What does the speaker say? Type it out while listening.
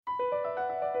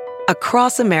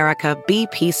Across America,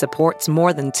 BP supports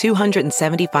more than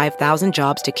 275,000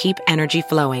 jobs to keep energy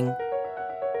flowing.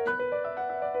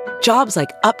 Jobs like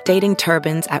updating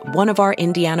turbines at one of our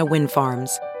Indiana wind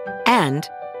farms and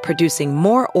producing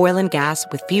more oil and gas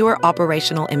with fewer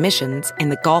operational emissions in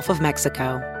the Gulf of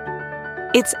Mexico.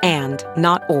 It's and,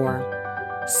 not or.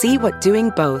 See what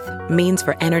doing both means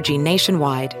for energy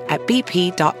nationwide at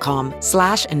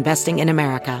bp.com/investing in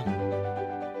America.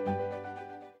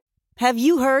 Have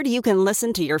you heard you can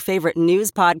listen to your favorite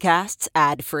news podcasts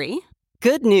ad-free?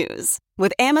 Good news.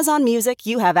 With Amazon Music,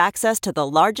 you have access to the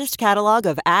largest catalog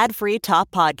of ad-free top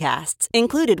podcasts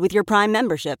included with your Prime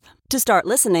membership. To start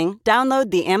listening, download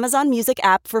the Amazon Music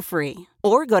app for free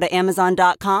or go to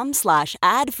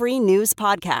amazon.com/ad-free news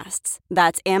podcasts.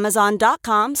 That's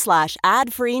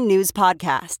amazon.com/ad-free news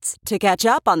podcasts to catch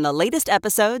up on the latest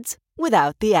episodes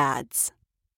without the ads.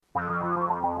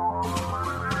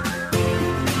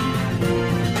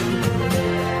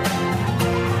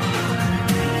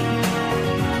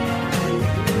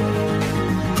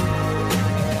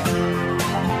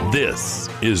 This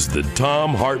is the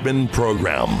Thom Hartmann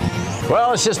Program.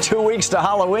 Well, it's just 2 weeks to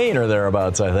Halloween or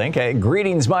thereabouts, I think. Hey,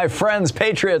 greetings, my friends,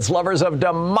 patriots, lovers of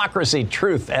democracy,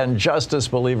 truth, and justice,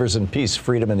 believers in peace,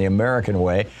 freedom, and the American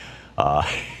way.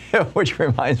 Which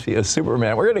reminds me of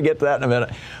Superman. We're going to get to that in a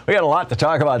minute. We got a lot to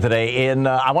talk about today.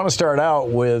 I want to start out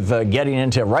with getting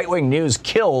into right-wing news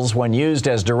kills when used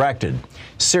as directed.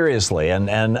 Seriously. And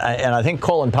I think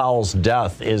Colin Powell's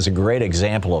death is a great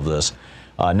example of this.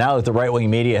 Now that the right-wing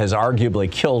media has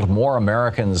arguably killed more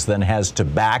Americans than has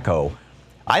tobacco,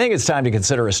 I think it's time to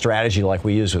consider a strategy like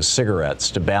we use with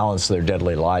cigarettes to balance their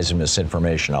deadly lies and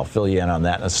misinformation. I'll fill you in on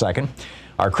that in a second.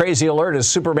 Our crazy alert is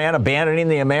Superman abandoning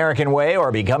the American way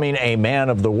or becoming a man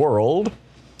of the world.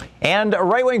 And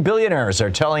right-wing billionaires are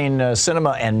telling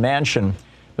Sinema and Manchin,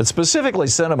 but specifically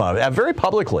Sinema, very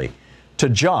publicly, to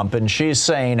jump, and she's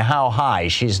saying how high.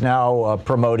 She's now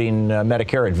promoting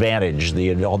Medicare Advantage,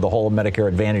 the whole Medicare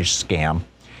Advantage scam.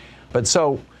 But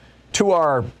so, to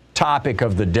our topic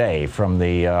of the day from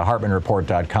the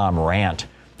HartmanReport.com rant,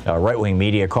 right-wing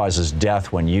media causes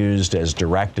death when used as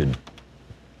directed.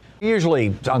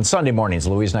 Usually on Sunday mornings,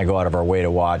 Louise and I go out of our way to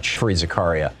watch Fareed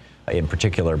Zakaria in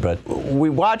particular, but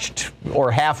we watched or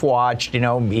half-watched,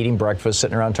 eating breakfast,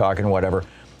 sitting around talking, whatever,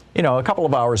 a couple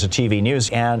of hours of TV news,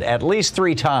 and at least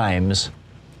 3 times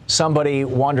somebody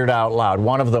wondered out loud.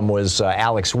 One of them was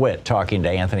Alex Witt talking to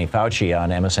Anthony Fauci on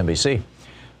MSNBC.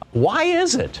 Why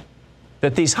is it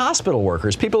that these hospital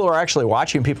workers, people who are actually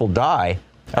watching people die,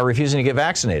 are refusing to get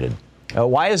vaccinated?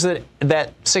 Why is it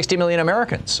that 60 million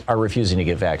Americans are refusing to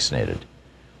get vaccinated?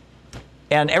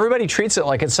 And everybody treats it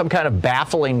like it's some kind of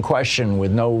baffling question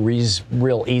with no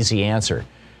real easy answer.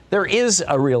 There is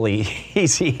a really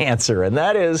easy answer, and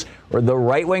that is the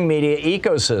right-wing media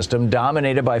ecosystem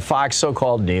dominated by Fox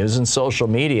so-called news and social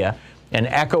media and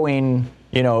echoing,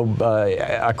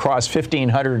 across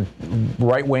 1,500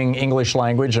 right-wing English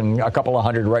language and a couple of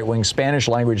hundred right-wing Spanish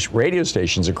language radio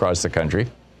stations across the country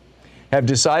have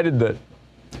decided that,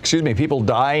 people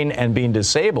dying and being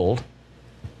disabled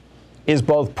is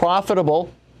both profitable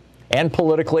and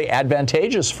politically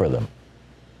advantageous for them.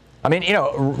 I mean,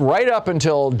 right up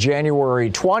until January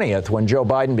 20th, when Joe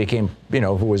Biden became,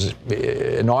 who was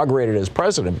inaugurated as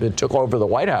president, it took over the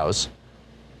White House.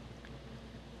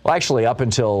 Well, actually, up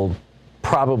until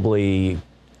probably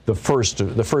the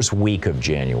first week of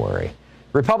January,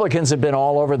 Republicans have been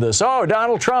all over this. Oh,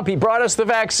 Donald Trump, he brought us the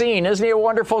vaccine. Isn't he a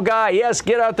wonderful guy? Yes,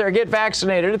 get out there, get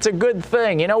vaccinated. It's a good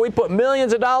thing. We put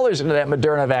millions of dollars into that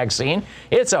Moderna vaccine.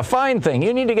 It's a fine thing.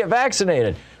 You need to get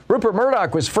vaccinated. Rupert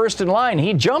Murdoch was first in line.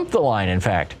 He jumped the line, in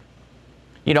fact.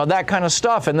 That kind of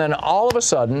stuff. And then all of a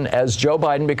sudden, as Joe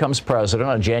Biden becomes president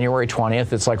on January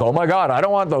 20th, it's like, oh, my God, I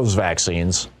don't want those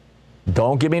vaccines.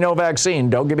 Don't give me no vaccine.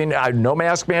 Don't give me no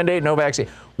mask mandate, no vaccine.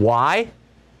 Why?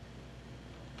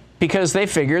 Because they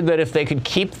figured that if they could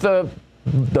keep the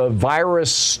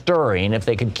virus stirring, if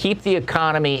they could keep the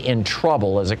economy in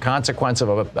trouble as a consequence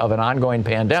of an ongoing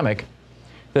pandemic,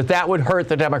 that would hurt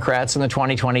the Democrats in the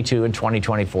 2022 and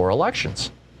 2024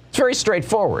 elections. It's very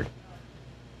straightforward.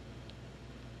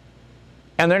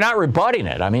 And they're not rebutting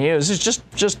it. I mean, this is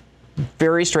just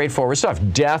very straightforward stuff.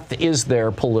 Death is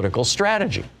their political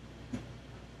strategy.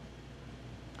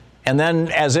 And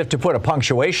then, as if to put a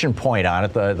punctuation point on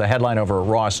it, the headline over a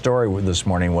Raw story this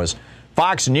morning was,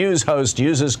 Fox News host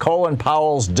uses Colin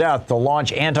Powell's death to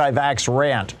launch anti-vax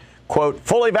rant. Quote,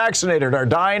 fully vaccinated are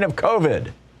dying of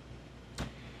COVID.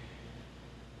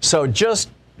 So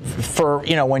just for,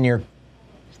 when your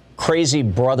crazy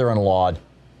brother-in-law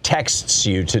texts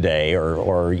you today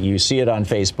or you see it on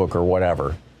Facebook or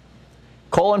whatever,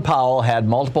 Colin Powell had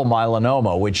multiple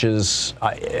myeloma, which is,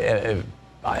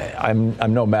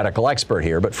 I'm no medical expert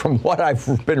here, but from what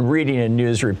I've been reading in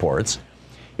news reports,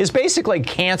 is basically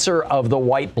cancer of the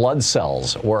white blood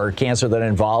cells, or cancer that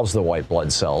involves the white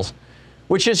blood cells,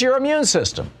 which is your immune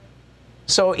system.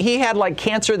 So he had like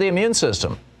cancer of the immune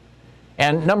system.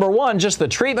 And number one, just the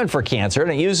treatment for cancer,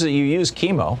 and you use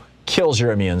chemo, kills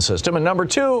your immune system. And number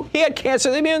two, he had cancer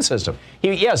of the immune system.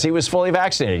 Yes, he was fully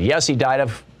vaccinated. Yes, he died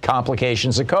of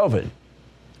complications of COVID.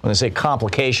 When they say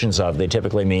complications of, they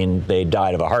typically mean they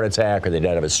died of a heart attack or they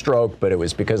died of a stroke, but it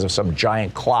was because of some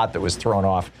giant clot that was thrown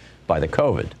off by the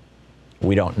COVID.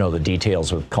 We don't know the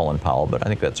details with Colin Powell, but I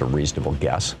think that's a reasonable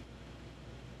guess.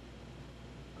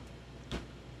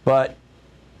 But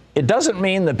it doesn't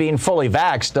mean that being fully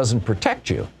vaxxed doesn't protect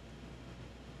you.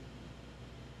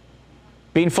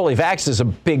 Being fully vaxxed is a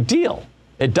big deal.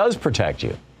 It does protect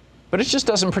you, but it just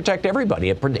doesn't protect everybody.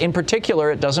 In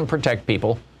particular, it doesn't protect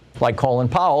people like Colin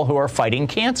Powell who are fighting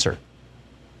cancer,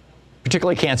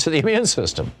 particularly cancer of the immune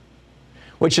system,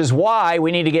 which is why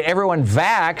we need to get everyone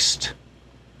vaxxed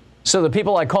so that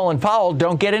people like Colin Powell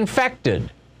don't get infected.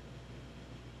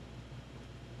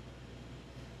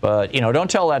 But,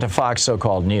 don't tell that to Fox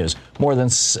so-called news. More than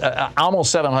almost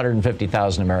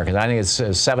 750,000 Americans, I think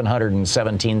it's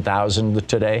 717,000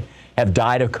 today, have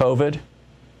died of COVID.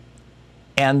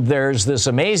 And there's this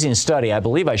amazing study, I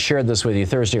believe I shared this with you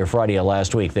Thursday or Friday of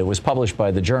last week, that was published by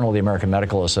the Journal of the American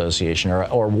Medical Association,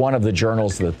 or one of the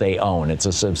journals that they own. It's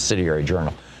a subsidiary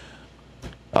journal.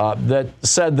 That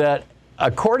said that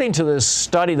according to this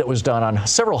study that was done on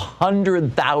several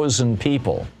 100,000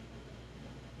 people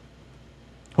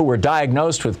who were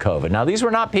diagnosed with COVID. Now, these were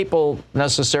not people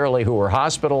necessarily who were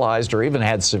hospitalized or even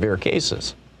had severe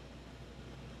cases.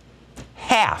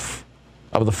 Half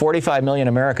of the 45 million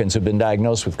Americans who've been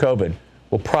diagnosed with COVID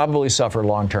will probably suffer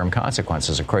long-term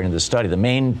consequences, according to the study. The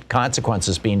main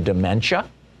consequences being dementia,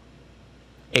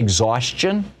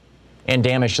 exhaustion, and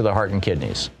damage to the heart and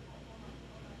kidneys.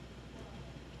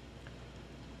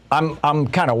 I'm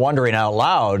kind of wondering out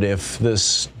loud if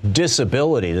this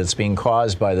disability that's being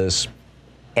caused by this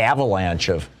avalanche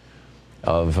of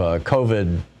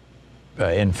COVID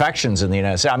infections in the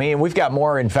United States. I mean, we've got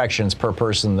more infections per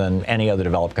person than any other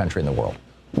developed country in the world.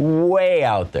 Way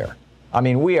out there. I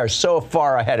mean, we are so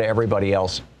far ahead of everybody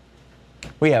else.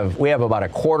 We have about a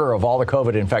quarter of all the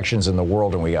COVID infections in the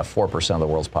world, and we got 4% of the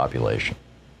world's population.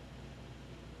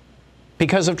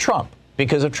 Because of Trump,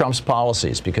 because of Trump's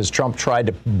policies, because Trump tried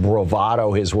to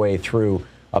bravado his way through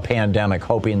a pandemic,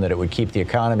 hoping that it would keep the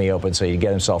economy open so he'd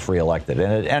get himself reelected.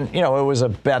 And it was a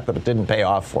bet that it didn't pay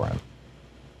off for him.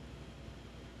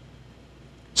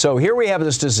 So here we have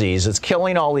this disease. It's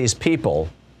killing all these people.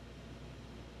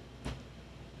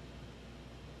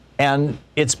 And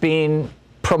it's being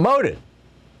promoted.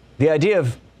 The idea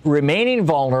of remaining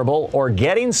vulnerable or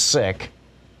getting sick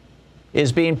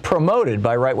is being promoted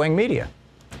by right-wing media.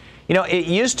 It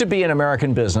used to be in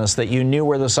American business that you knew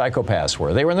where the psychopaths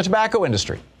were. They were in the tobacco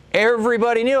industry.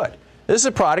 Everybody knew it. This is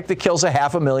a product that kills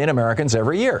 500,000 Americans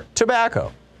every year,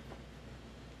 tobacco.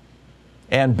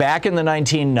 And back in the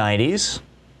 1990s,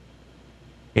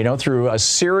 through a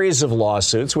series of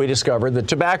lawsuits, we discovered that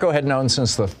tobacco had known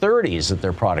since the 30s that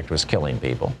their product was killing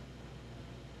people.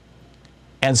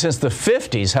 And since the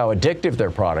 50s, how addictive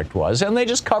their product was, and they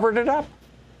just covered it up.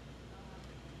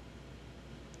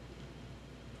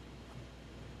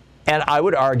 And I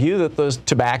would argue that those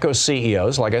tobacco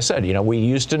CEOs, like I said, we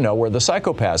used to know where the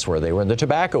psychopaths were. They were in the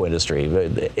tobacco industry.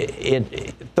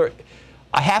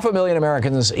 500,000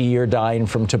 Americans a year dying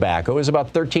from tobacco is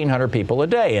about 1,300 people a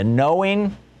day. And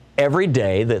knowing every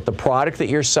day that the product that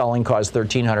you're selling caused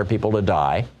 1,300 people to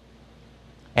die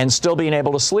and still being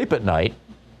able to sleep at night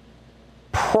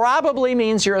probably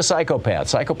means you're a psychopath.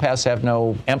 Psychopaths have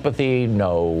no empathy,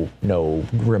 no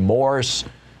remorse.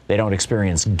 They don't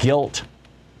experience guilt.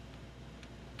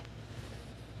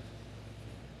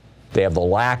 They have the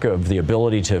lack of the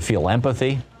ability to feel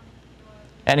empathy.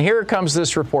 And here comes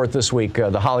this report this week.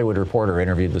 The Hollywood Reporter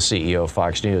interviewed the CEO of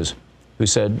Fox News, who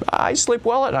said, I sleep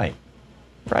well at night.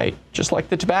 Right, just like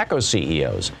the tobacco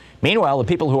CEOs. Meanwhile, the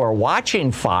people who are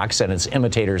watching Fox and its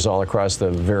imitators all across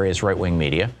the various right-wing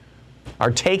media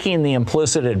are taking the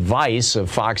implicit advice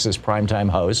of Fox's primetime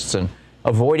hosts and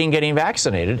avoiding getting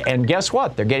vaccinated. And guess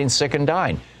what? They're getting sick and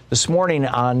dying. This morning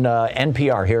on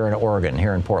NPR here in Oregon,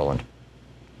 here in Portland,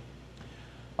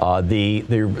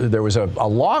 there was a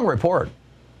long report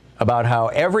about how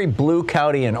every blue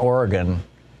county in Oregon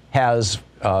has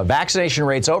vaccination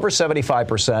rates over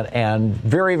 75% and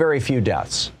very, very few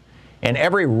deaths. And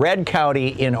every red county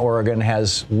in Oregon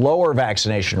has lower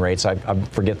vaccination rates, I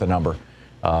forget the number,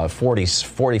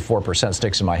 44%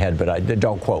 sticks in my head, but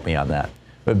don't quote me on that.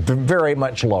 But very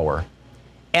much lower.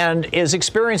 And is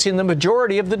experiencing the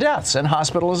majority of the deaths and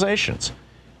hospitalizations.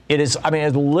 It is, I mean,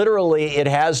 it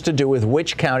has to do with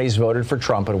which counties voted for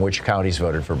Trump and which counties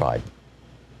voted for Biden.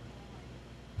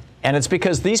 And it's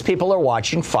because these people are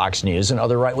watching Fox News and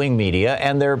other right-wing media,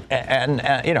 and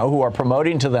who are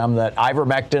promoting to them that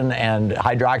ivermectin and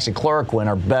hydroxychloroquine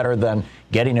are better than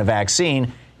getting a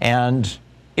vaccine, and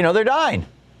they're dying.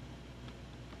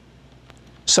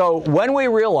 So when we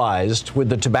realized with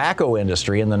the tobacco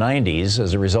industry in the 90s,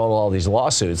 as a result of all these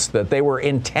lawsuits, that they were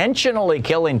intentionally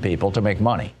killing people to make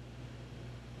money.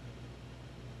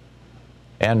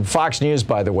 And Fox News,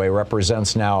 by the way,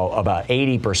 represents now about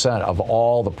 80% of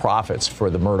all the profits for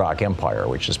the Murdoch empire,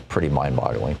 which is pretty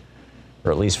mind-boggling,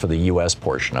 or at least for the U.S.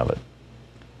 portion of it.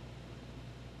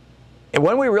 And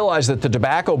when we realized that the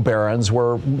tobacco barons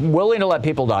were willing to let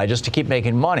people die just to keep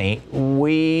making money,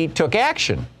 we took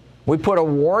action. We put a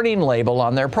warning label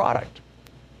on their product.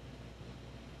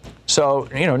 So,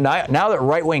 now that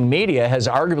right-wing media has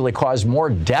arguably caused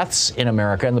more deaths in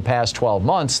America in the past 12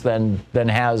 months than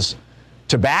has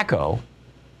tobacco,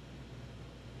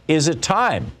 is it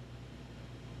time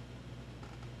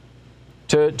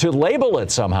to label it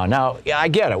somehow? Now, I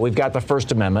get it. We've got the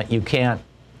First Amendment. You can't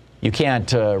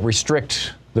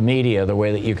restrict the media the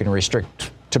way that you can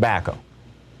restrict tobacco.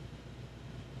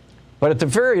 But at the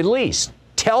very least,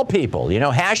 tell people,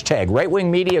 hashtag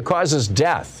right-wing media causes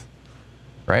death,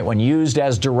 right? When used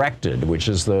as directed, which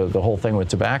is the whole thing with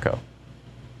tobacco.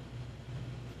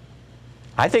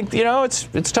 I think,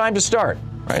 it's time to start,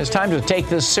 right? It's time to take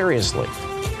this seriously.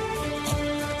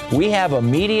 We have a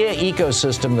media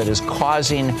ecosystem that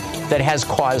has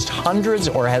caused hundreds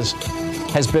or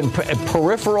has been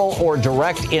peripheral or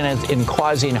direct in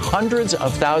causing hundreds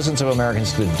of thousands of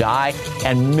Americans to die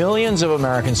and millions of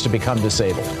Americans to become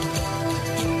disabled.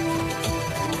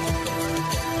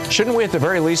 Shouldn't we at the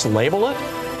very least label it?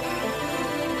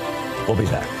 We'll be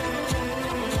back.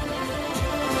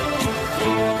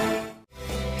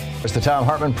 It's the Thom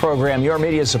Hartmann Program, your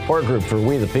media support group for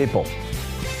We the People.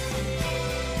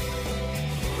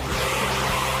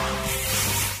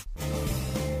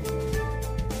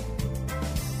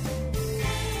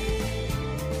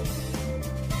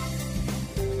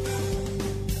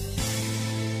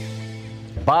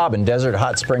 Bob in Desert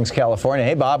Hot Springs, California.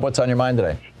 Hey, Bob, what's on your mind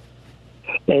today?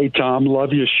 Hey, Tom,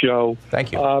 love your show.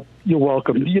 Thank you. You're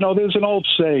welcome. There's an old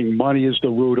saying, money is the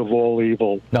root of all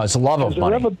evil. No, it's the love of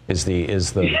money is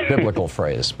the biblical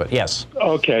phrase, but yes.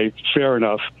 Okay, fair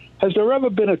enough. Has there ever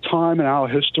been a time in our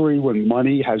history when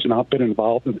money has not been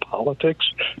involved in politics?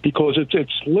 Because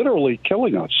it's literally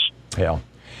killing us. Yeah.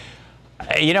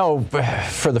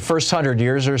 For the first 100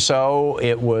 years or so,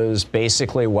 it was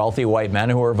basically wealthy white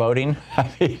men who were voting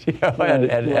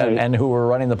and who were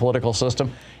running the political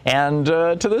system. And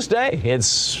to this day,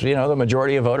 it's, the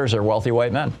majority of voters are wealthy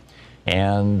white men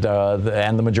and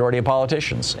the majority of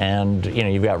politicians. And,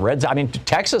 you've got reds. I mean,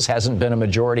 Texas hasn't been a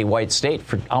majority white state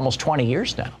for almost 20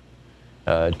 years now.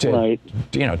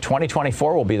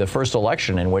 2024 will be the first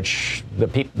election in which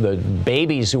the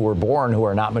babies who were born who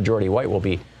are not majority white will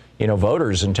be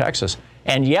voters in Texas.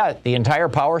 And yet the entire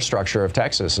power structure of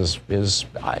Texas is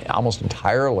almost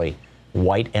entirely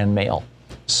white and male.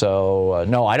 So,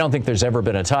 no, I don't think there's ever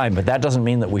been a time, but that doesn't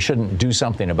mean that we shouldn't do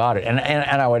something about it. And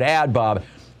I would add, Bob,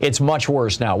 it's much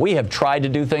worse now. We have tried to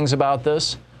do things about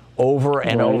this over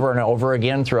and over and over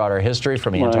again throughout our history,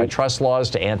 from antitrust laws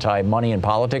to anti-money and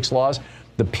politics laws.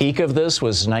 The peak of this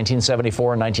was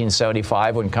 1974 and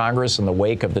 1975 when Congress, in the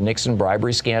wake of the Nixon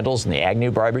bribery scandals and the Agnew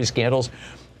bribery scandals,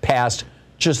 passed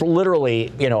just literally,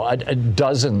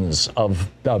 dozens of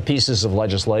pieces of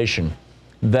legislation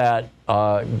that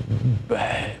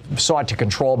sought to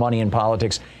control money in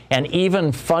politics and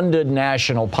even funded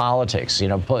national politics,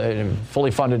 fully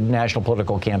funded national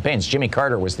political campaigns. Jimmy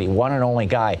Carter was the one and only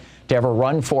guy to ever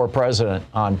run for president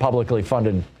on publicly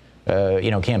funded,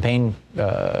 campaign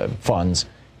funds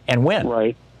and win.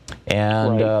 Right.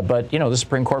 And but the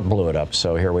Supreme Court blew it up.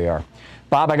 So here we are.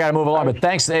 Bob, I got to move along, but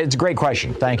thanks. It's a great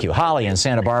question. Thank you. Holly in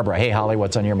Santa Barbara. Hey, Holly,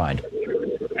 what's on your mind?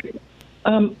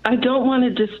 I don't want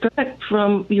to distract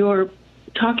from your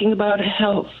talking about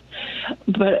health,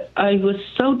 but I was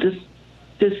so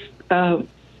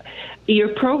your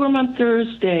program on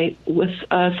Thursday with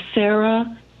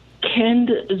Sarah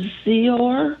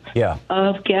Kendzior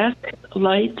of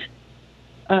Gaslight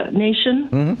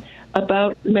Nation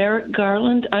about Merrick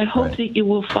Garland. I hope that you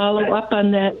will follow up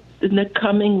on that in the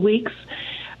coming weeks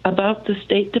about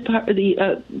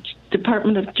the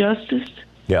Department of Justice.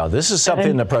 Yeah, this is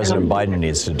something that President Biden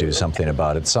needs to do something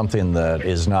about. It's something that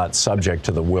is not subject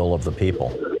to the will of the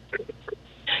people.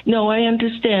 No, I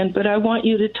understand, but I want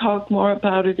you to talk more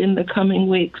about it in the coming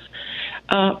weeks.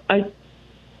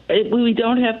 We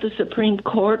don't have the Supreme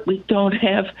Court. We don't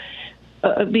have,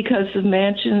 because of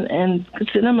Manchin and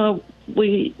Sinema,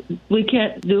 we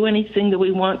can't do anything that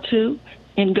we want to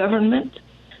in government.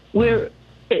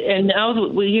 And now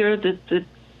that we hear that the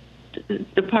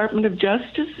Department of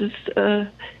Justice is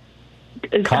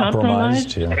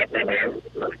compromised. Yeah.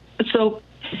 So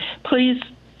please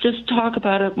just talk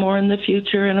about it more in the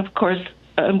future. And of course,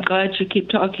 I'm glad you keep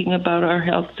talking about our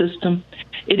health system.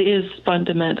 It is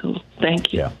fundamental.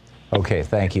 Thank you. Yeah. Okay.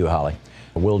 Thank you, Holly.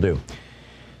 Will do.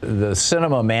 The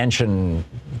Sinema Manchin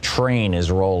train is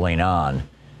rolling on.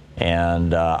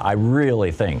 And I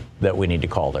really think that we need to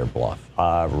call their bluff.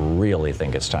 I really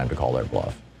think it's time to call their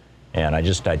bluff. And I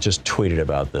just tweeted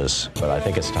about this, but I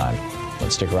think it's time.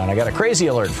 Let's stick around. I got a crazy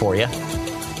alert for you.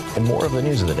 And more of the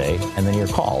news of the day, and then your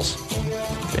calls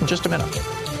in just a minute.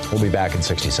 We'll be back in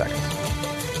 60 seconds.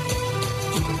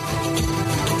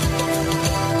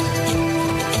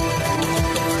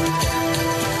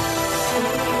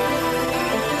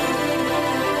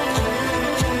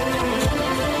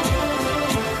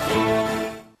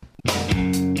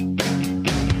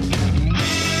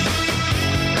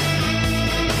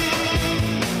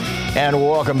 And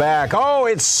welcome back. Oh,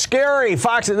 it's scary.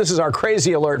 This is our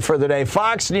crazy alert for the day.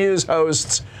 Fox News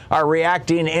hosts are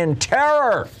reacting in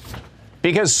terror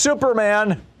because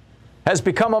Superman has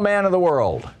become a man of the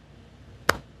world.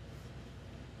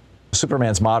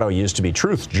 Superman's motto used to be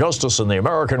truth, justice, and the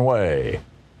American way.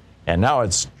 And now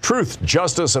it's truth,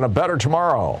 justice, and a better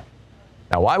tomorrow.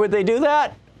 Now, why would they do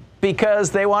that? Because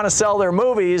they want to sell their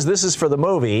movies. This is for the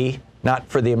movie, not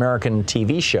for the American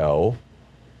TV show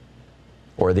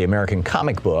or the American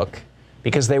comic book,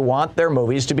 because they want their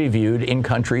movies to be viewed in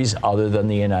countries other than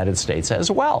the United States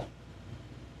as well.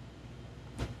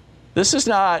 This is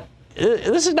not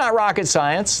rocket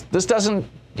science. This doesn't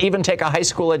even take a high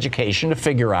school education to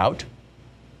figure out.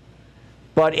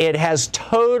 But it has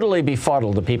totally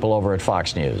befuddled the people over at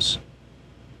Fox News.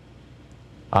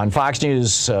 On Fox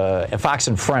News, Fox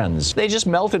and Friends, they just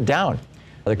melted down.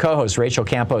 The co-host, Rachel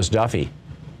Campos Duffy,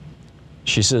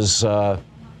 she says,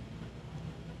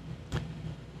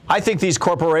 I think these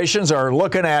corporations are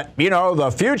looking at,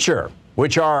 the future,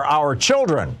 which are our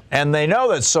children. And they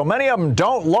know that so many of them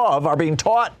aren't being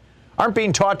taught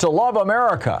to love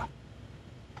America.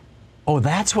 Oh,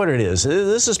 that's what it is.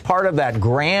 This is part of that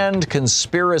grand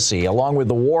conspiracy, along with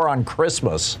the war on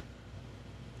Christmas,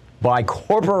 by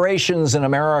corporations in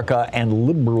America and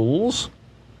liberals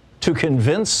to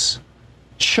convince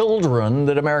children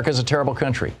that America is a terrible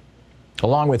country,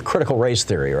 along with critical race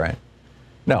theory, right?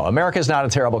 No, America's not a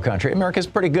terrible country. America's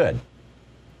pretty good.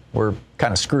 We're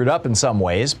kind of screwed up in some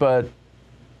ways, but,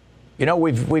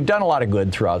 we've done a lot of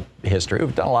good throughout history.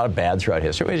 We've done a lot of bad throughout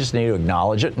history. We just need to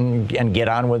acknowledge it and get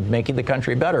on with making the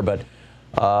country better. But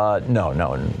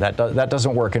no, that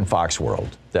doesn't work in Fox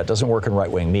world. That doesn't work in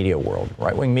right-wing media world.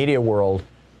 Right-wing media world,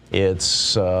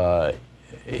 it's bow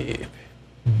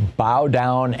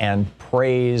down and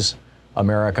praise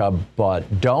America,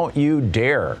 but don't you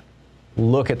dare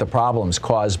look at the problems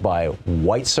caused by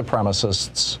white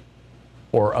supremacists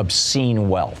or obscene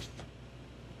wealth.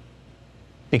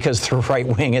 Because the right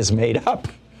wing is made up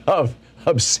of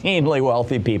obscenely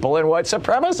wealthy people and white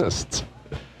supremacists.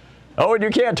 Oh, and you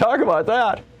can't talk about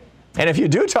that. And if you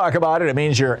do talk about it, it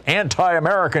means you're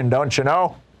anti-American, don't you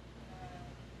know?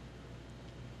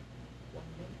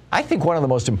 I think one of the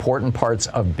most important parts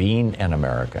of being an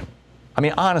American,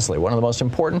 honestly, one of the most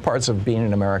important parts of being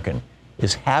an American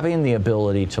is having the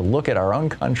ability to look at our own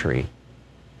country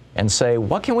and say,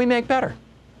 what can we make better?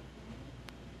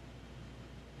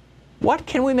 What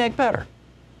can we make better?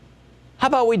 How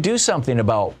about we do something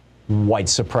about white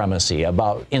supremacy,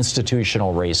 about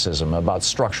institutional racism, about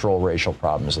structural racial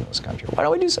problems in this country? Why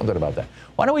don't we do something about that?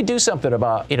 Why don't we do something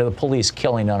about, the police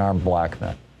killing unarmed black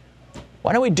men?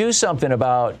 Why don't we do something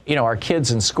about, our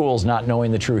kids in schools not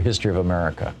knowing the true history of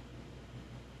America?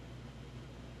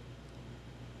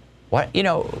 Why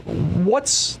don't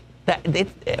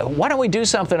we do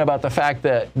something about the fact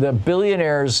that the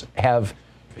billionaires have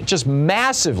just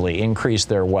massively increased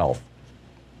their wealth?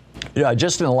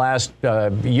 Just in the last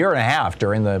year and a half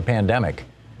during the pandemic,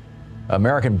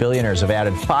 American billionaires have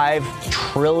added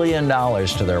 $5 trillion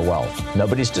to their wealth.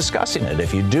 Nobody's discussing it.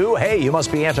 If you do, hey, you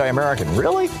must be anti-American.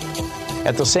 Really?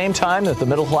 At the same time that the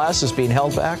middle class is being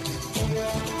held back?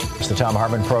 It's the Thom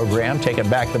Hartmann Program, taking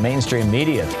back the mainstream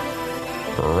media.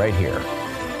 Right here.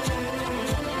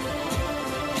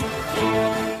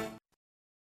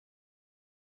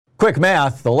 Quick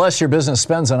math, the less your business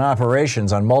spends on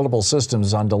operations, on multiple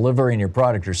systems, on delivering your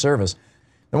product or service,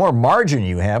 the more margin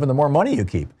you have and the more money you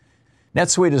keep.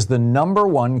 NetSuite is the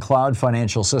 #1 cloud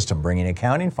financial system, bringing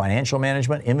accounting, financial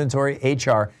management, inventory,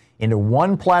 HR into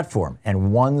one platform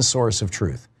and one source of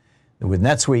truth. With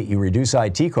NetSuite, you reduce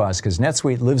IT costs because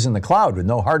NetSuite lives in the cloud with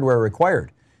no hardware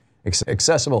required,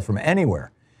 accessible from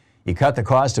anywhere. You cut the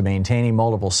cost of maintaining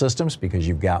multiple systems because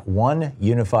you've got one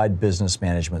unified business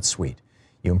management suite.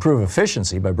 You improve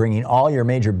efficiency by bringing all your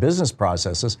major business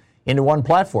processes into one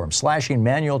platform, slashing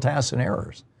manual tasks and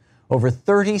errors. Over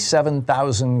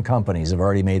 37,000 companies have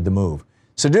already made the move.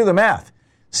 So do the math.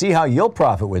 See how you'll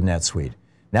profit with NetSuite.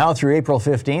 Now through April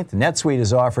 15th, NetSuite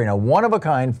is offering a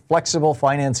one-of-a-kind flexible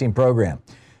financing program.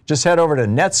 Just head over to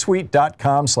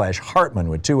netsuite.com/Hartman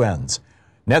with 2 N's.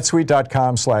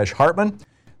 netsuite.com/Hartman.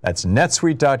 That's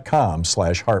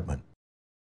netsuite.com/Hartman.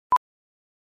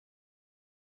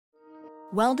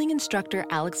 Welding instructor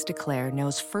Alex DeClaire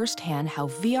knows firsthand how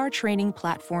VR training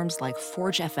platforms like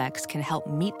ForgeFX can help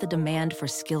meet the demand for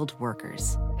skilled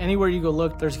workers. Anywhere you go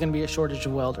look, there's going to be a shortage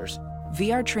of welders.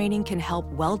 VR training can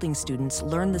help welding students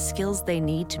learn the skills they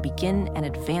need to begin and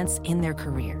advance in their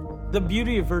career. The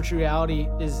beauty of virtual reality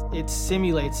is it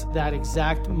simulates that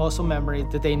exact muscle memory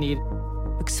that they need.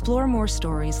 Explore more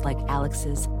stories like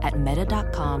Alex's at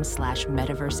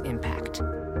meta.com/metaverseimpact.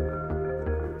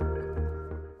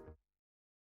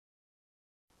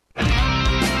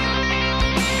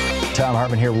 Thom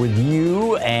Hartmann here with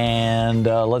you, and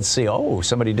let's see. Oh,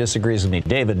 somebody disagrees with me.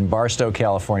 David in Barstow,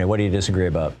 California. What do you disagree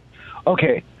about?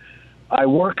 Okay. I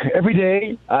work every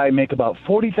day. I make about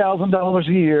 $40,000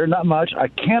 a year, not much. I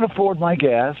can't afford my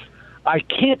gas. I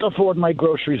can't afford my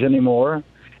groceries anymore.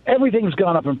 Everything's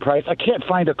gone up in price. I can't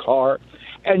find a car.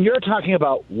 And you're talking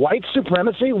about white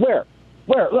supremacy? Where?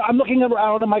 I'm looking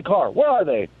out in my car. Where are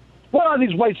they? Where are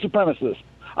these white supremacists?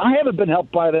 I haven't been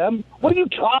helped by them. What are you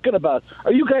talking about?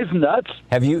 Are you guys nuts?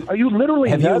 Are you literally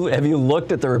nuts? Have you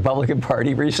looked at the Republican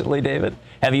Party recently, David?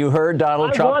 Have you heard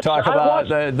Donald Trump talk about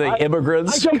the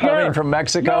immigrants coming from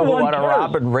Mexico who want to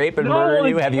rob and rape and murder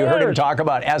you? Have you heard him talk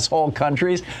about S-hole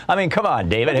countries? I mean, come on,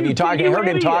 David. Have you heard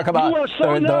him talk about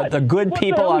the good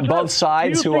people on both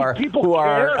sides who are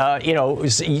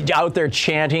out there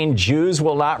chanting, Jews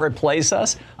will not replace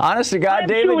us? Honest to God,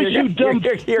 David, you're going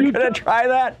to try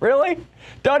that? Really?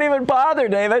 Don't even bother,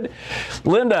 David.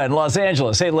 Linda in Los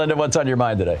Angeles. Hey, Linda, what's on your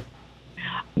mind today?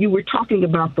 You were talking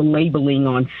about the labeling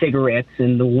on cigarettes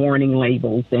and the warning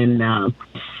labels. And, I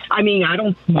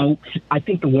don't smoke. I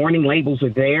think the warning labels are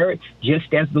there,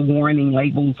 just as the warning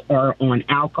labels are on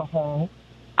alcohol.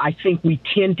 I think we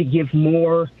tend to give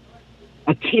more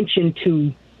attention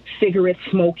to cigarette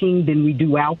smoking than we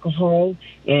do alcohol.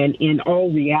 And in all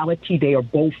reality, they are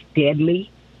both deadly.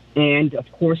 And, of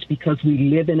course, because we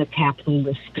live in a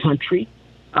capitalist country,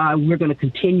 we're going to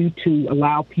continue to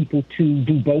allow people to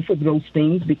do both of those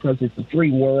things because it's a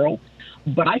free world.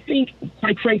 But I think,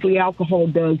 quite frankly, alcohol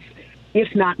does,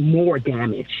 if not more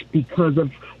damage, because of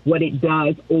what it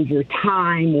does over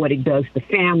time, what it does to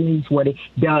families, what it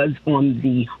does on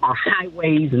our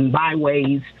highways and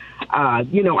byways.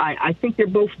 I think they're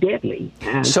both deadly.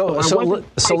 So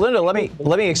Linda, let me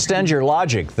extend your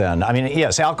logic then. I mean,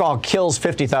 yes, alcohol kills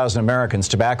 50,000 Americans.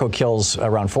 Tobacco kills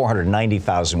around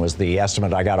 490,000 was the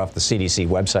estimate I got off the CDC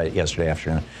website yesterday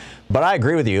afternoon. But I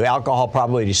agree with you. Alcohol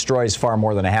probably destroys far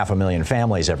more than 500,000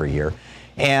 families every year.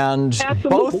 And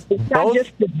both not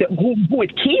just who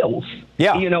it kills.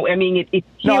 Yeah. It kills.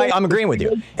 No, I'm agreeing with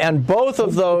you. And both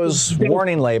of those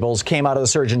warning labels came out of the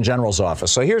Surgeon General's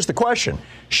office. So here's the question.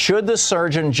 Should the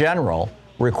Surgeon General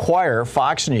require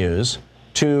Fox News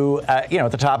to, at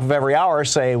the top of every hour,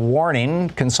 say, warning,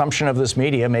 consumption of this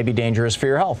media may be dangerous for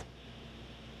your health?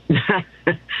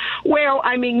 Well,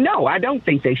 no, I don't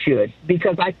think they should,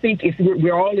 because I think if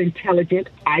we're all intelligent.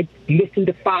 I listen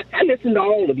to Fox. I listen to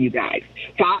all of you guys,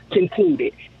 Fox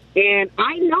included. And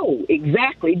I know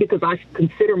exactly, because I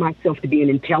consider myself to be an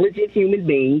intelligent human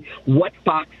being, what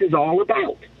Fox is all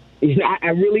about. I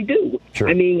really do. Sure.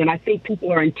 And I think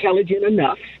people are intelligent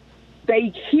enough.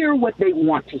 They hear what they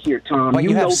want to hear, Tom. But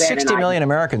you have 60 million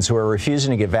Americans who are refusing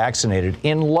to get vaccinated,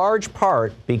 in large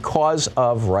part because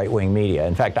of right-wing media.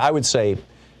 In fact, I would say,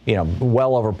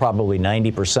 well over probably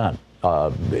 90%,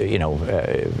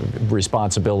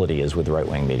 responsibility is with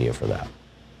right-wing media for that.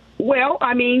 Well,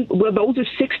 those are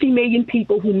 60 million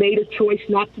people who made a choice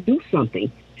not to do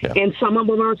something. Yeah. And some of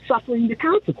them are suffering the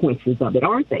consequences of it,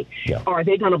 aren't they? Yeah. Are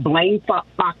they going to blame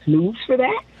Fox News for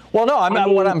that? Well, no.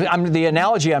 The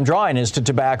analogy I'm drawing is to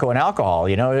tobacco and alcohol.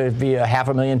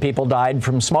 500,000 people died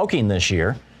from smoking this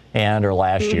year, or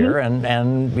last year, and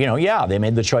they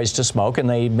made the choice to smoke, and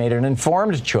they made an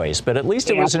informed choice, but at least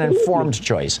it was an informed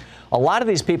choice. A lot of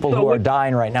these people who are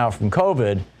dying right now from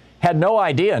COVID had no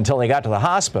idea until they got to the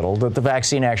hospital that the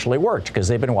vaccine actually worked, because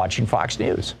they've been watching Fox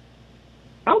News.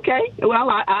 Okay. Well,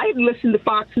 I listened to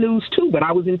Fox News, too, but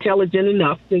I was intelligent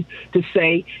enough to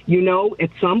say, at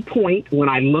some point when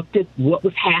I looked at what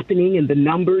was happening and the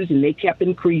numbers and they kept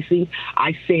increasing,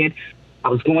 I said I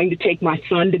was going to take my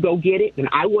son to go get it, and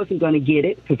I wasn't going to get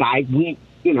it because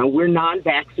we're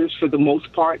non-vaxxers for the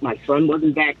most part. My son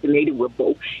wasn't vaccinated. We're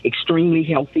both extremely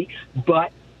healthy.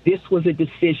 But this was a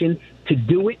decision to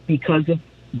do it because of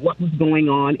what was going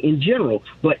on in general.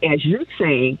 But as you're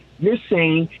saying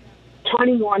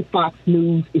turning on Fox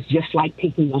News is just like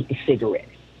picking up a cigarette.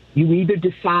 You either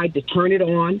decide to turn it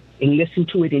on and listen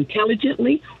to it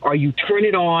intelligently, or you turn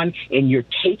it on and you're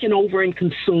taken over and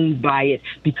consumed by it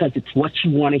because it's what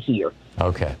you want to hear.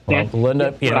 Okay. Well,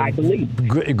 Linda, what I believe.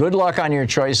 Good luck on your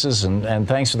choices, and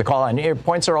thanks for the call. And your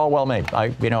points are all well made.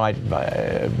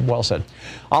 Well said.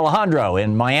 Alejandro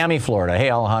in Miami, Florida. Hey,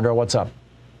 Alejandro, what's up?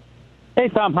 Hey,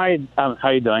 Tom. How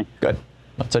you doing? Good.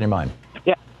 What's on your mind?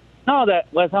 No,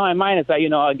 what's on my mind is that,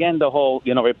 again, the whole,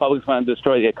 Republicans want to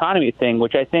destroy the economy thing,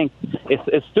 which I think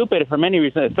is stupid for many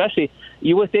reasons, especially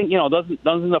you would think, doesn't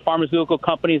the pharmaceutical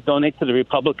companies donate to the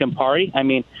Republican Party? I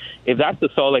mean, if that's the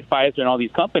soul, like Pfizer and all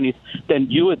these companies, then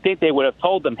you would think they would have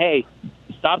told them, hey,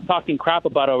 stop talking crap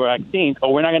about our vaccines,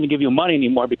 or we're not going to give you money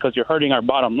anymore because you're hurting our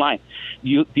bottom line.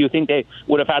 Do you think they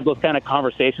would have had those kind of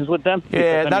conversations with them?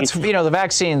 Yeah, the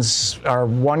vaccines are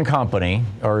one company,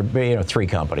 or three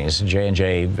companies,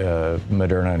 J&J,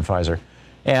 Moderna, and Pfizer,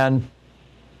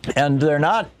 and they're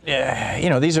not,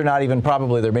 these are not even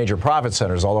probably their major profit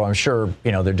centers. Although I'm sure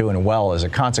they're doing well as a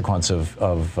consequence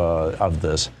of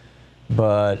this,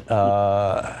 but.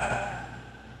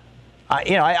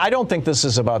 I don't think this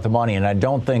is about the money, and I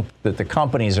don't think that the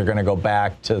companies are going to go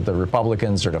back to the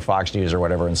Republicans or to Fox News or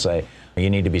whatever and say, you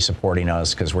need to be supporting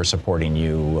us because we're supporting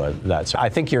you. I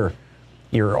think you're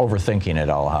overthinking it,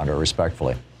 Alejandro,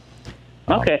 respectfully.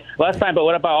 Okay, well, that's fine. But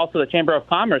what about also the Chamber of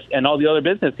Commerce and all the other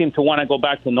business seem to want to go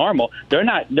back to normal? They're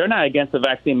not against the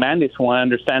vaccine mandates, from what I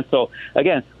understand. So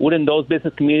again, wouldn't those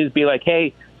business communities be like,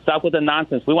 hey, stop with the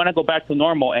nonsense. We want to go back to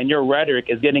normal, and your rhetoric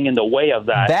is getting in the way of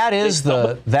that. That is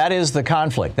the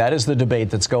conflict. That is the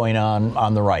debate that's going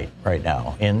on the right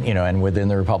now, and within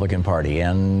the Republican Party,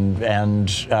 and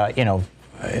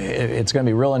it's going to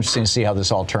be real interesting to see how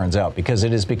this all turns out, because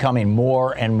it is becoming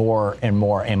more and more and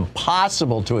more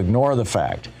impossible to ignore the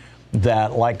fact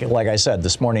that, like I said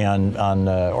this morning on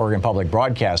Oregon Public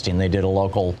Broadcasting, they did a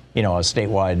local, a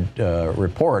statewide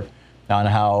report on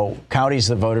how counties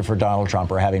that voted for Donald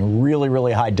Trump are having really,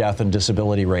 really high death and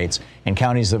disability rates, and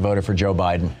counties that voted for Joe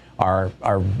Biden are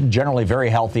generally very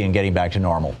healthy and getting back to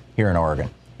normal here in Oregon.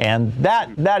 And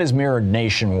that is mirrored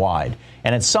nationwide.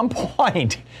 And at some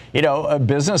point,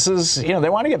 businesses, they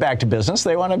want to get back to business.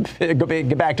 They want to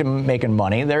get back to making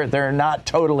money. They're not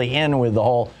totally in with the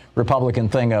whole Republican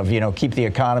thing of, keep the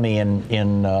economy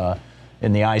in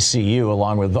the ICU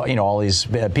along with, all these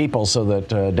people so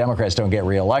that Democrats don't get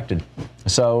reelected.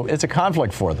 So it's a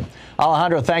conflict for them.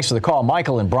 Alejandro, thanks for the call.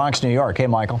 Michael in Bronx, New York. Hey,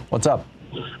 Michael, what's up?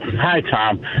 Hi,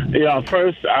 Tom.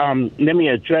 First, let me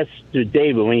address to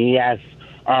David when he asked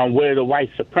where the white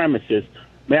supremacists.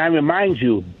 May I remind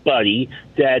you, buddy,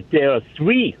 that there are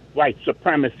 3 white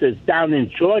supremacists down in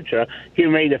Georgia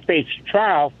getting ready to face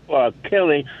trial for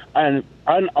killing an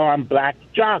unarmed black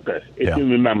jogger, if you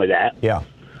remember that. Yeah.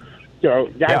 So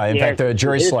in fact, the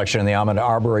jury selection in the Ahmaud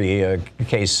Arbery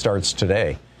case starts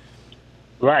today.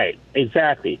 Right,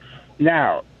 exactly.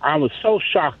 Now, I was so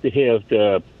shocked to hear of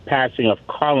the passing of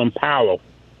Colin Powell,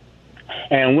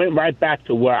 and went right back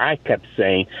to what I kept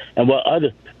saying and what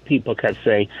other people kept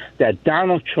saying, that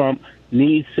Donald Trump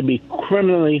needs to be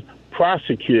criminally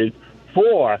prosecuted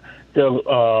for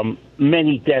the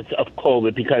many deaths of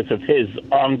COVID because of his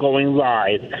ongoing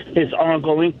lies, his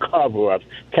ongoing cover-ups,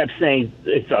 kept saying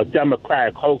it's a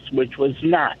Democratic hoax, which was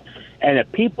not. And if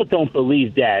people don't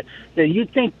believe that, then you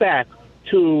think back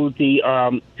to the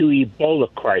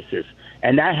Ebola crisis,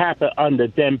 and that happened under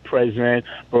then President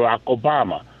Barack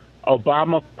Obama.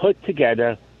 Obama put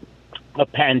together a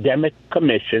pandemic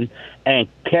commission and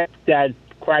kept that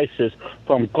crisis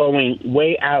from going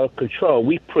way out of control.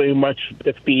 We pretty much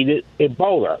defeated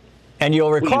Ebola. And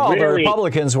you'll recall the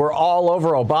Republicans were all over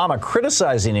Obama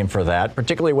criticizing him for that,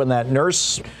 particularly when that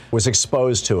nurse was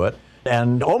exposed to it.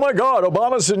 And, oh, my God,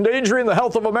 Obama's endangering the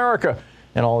health of America.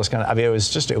 And all this kind of, it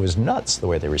was nuts the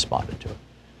way they responded to it.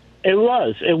 It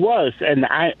was.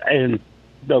 And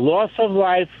the loss of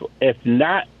life, if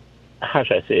not, how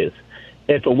should I say this?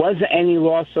 If it wasn't any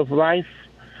loss of life,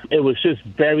 it was just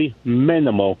very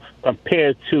minimal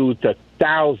compared to the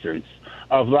thousands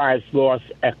of lives lost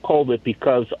at COVID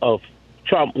because of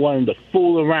Trump wanting to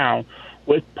fool around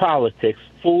with politics,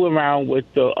 fool around with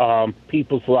the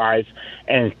people's lives,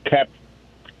 and kept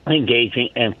engaging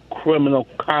in criminal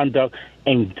conduct,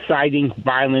 inciting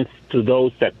violence to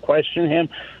those that question him.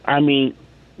 I mean,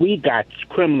 we got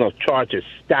criminal charges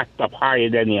stacked up higher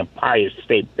than the Empire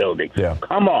State Building. Yeah.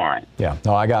 Come on. Yeah.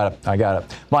 No, I got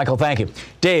it. Michael, thank you.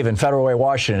 Dave in Federal Way,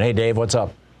 Washington. Hey, Dave, what's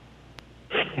up?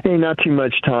 Hey, not too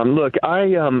much, Tom. Look, I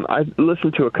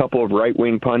listened to a couple of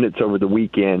right-wing pundits over the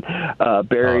weekend,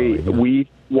 Barry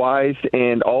Weiss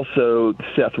and also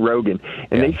Seth Rogen,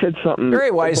 and they said something.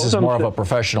 Barry Weiss is more of a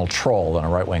professional troll than a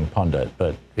right-wing pundit,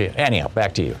 but anyhow,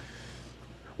 back to you.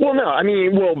 Well, no, I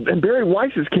mean, in Barry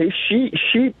Weiss's case, she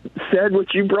said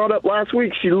what you brought up last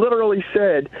week. She literally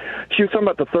said, she was talking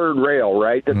about the third rail,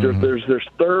 right? That there's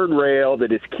third rail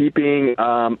that is keeping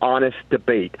honest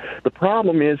debate. The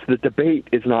problem is the debate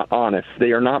is not honest.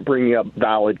 They are not bringing up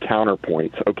valid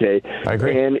counterpoints, okay? I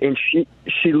agree. And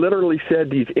she literally said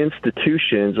these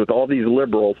institutions with all these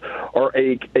liberals are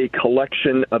a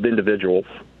collection of individuals.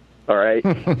 All right.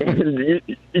 And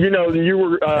you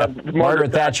were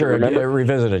Margaret Thatcher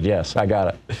revisited. Yes, I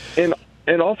got it.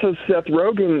 And also Seth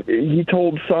Rogen, he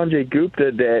told Sanjay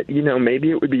Gupta that, maybe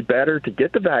it would be better to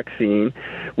get the vaccine,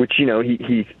 which,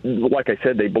 he like I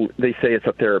said, they say it's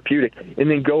a therapeutic, and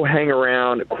then go hang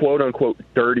around, quote unquote,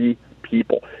 dirty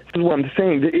people. This is what I'm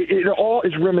saying. It all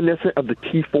is reminiscent of the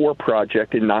T4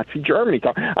 project in Nazi Germany.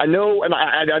 I know, and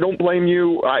I don't blame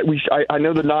you. I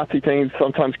know the Nazi thing is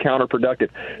sometimes counterproductive,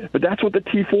 but that's what the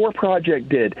T4 project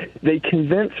did. They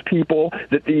convinced people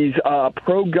that these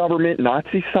pro-government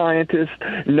Nazi scientists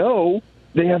know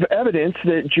they have evidence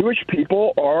that Jewish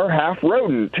people are half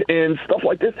rodent and stuff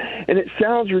like this. And it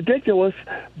sounds ridiculous,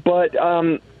 but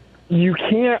you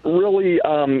can't really,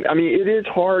 it is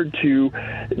hard to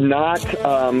not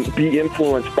be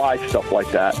influenced by stuff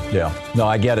like that. Yeah. No,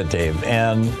 I get it, Dave.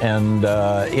 And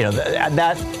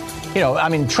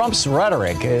Trump's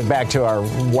rhetoric, back to our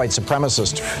white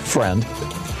supremacist friend,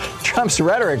 Trump's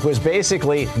rhetoric was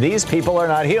basically, these people are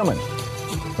not human,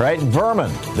 right?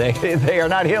 Vermin. They are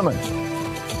not human.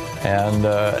 And,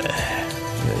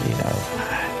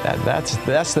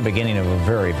 that's the beginning of a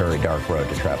very, very dark road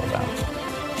to travel down.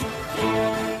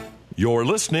 You're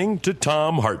listening to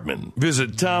Thom Hartmann.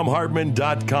 Visit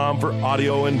ThomHartmann.com for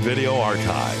audio and video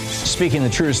archives. Speaking the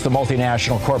truth, the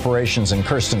multinational corporations and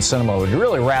Kyrsten Sinema would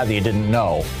really rather you didn't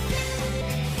know.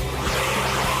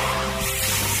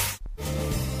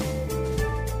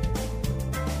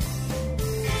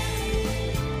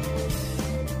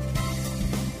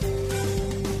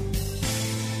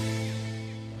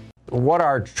 What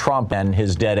are Trump and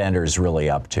his dead enders really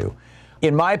up to?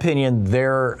 In my opinion,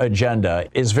 their agenda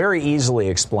is very easily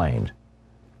explained.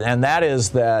 And that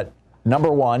is that,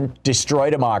 number one,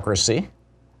 destroy democracy,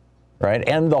 right?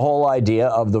 And the whole idea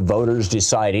of the voters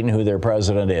deciding who their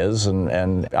president is.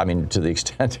 And to the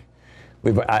extent,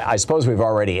 I suppose we've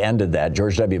already ended that.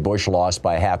 George W. Bush lost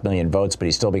by 500,000 votes, but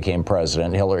he still became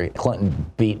president. Hillary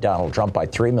Clinton beat Donald Trump by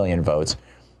 3 million votes,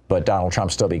 but Donald Trump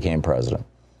still became president.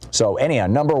 So anyhow,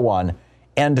 number one,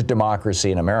 end democracy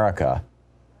in America.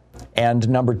 And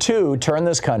number two, turn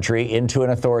this country into an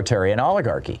authoritarian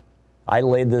oligarchy. I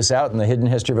laid this out in The Hidden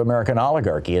History of American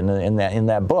Oligarchy in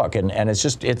that book, and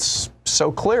it's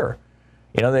so clear.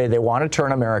 They want to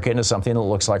turn America into something that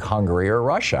looks like Hungary or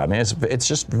Russia. I mean, it's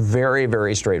just very,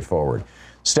 very straightforward.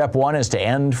 Step one is to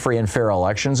end free and fair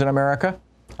elections in America.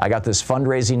 I got this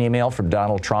fundraising email from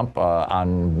Donald Trump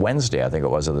on Wednesday, I think it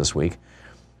was, of this week.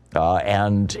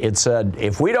 And it said,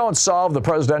 if we don't solve the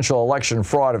presidential election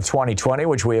fraud of 2020,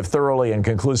 which we have thoroughly and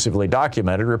conclusively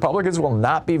documented, Republicans will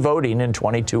not be voting in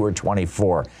 22 or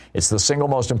 24. It's the single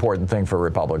most important thing for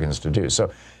Republicans to do.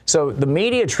 So the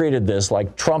media treated this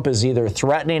like Trump is either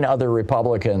threatening other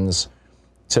Republicans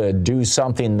to do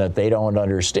something that they don't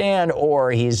understand,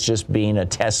 or he's just being a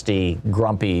testy,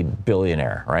 grumpy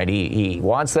billionaire, right? He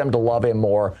wants them to love him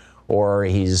more, or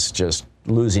he's just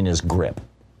losing his grip.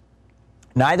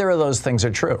 Neither of those things are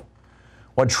true.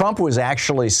 What Trump was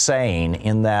actually saying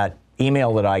in that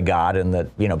email that I got and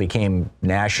that, became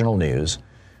national news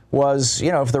was,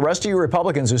 if the rest of you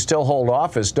Republicans who still hold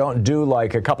office don't do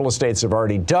like a couple of states have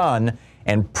already done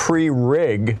and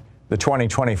pre-rig the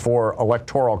 2024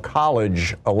 Electoral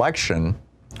College election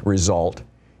result,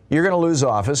 you're going to lose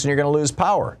office and you're going to lose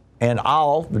power. And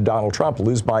I'll, Donald Trump,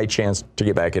 lose my chance to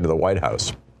get back into the White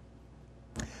House.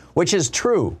 Which is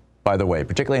true, by the way,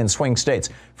 particularly in swing states.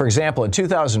 For example, in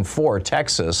 2004,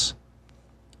 Texas,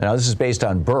 now this is based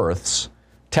on births,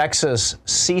 Texas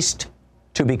ceased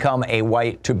to be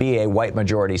a white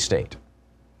majority state.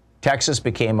 Texas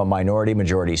became a minority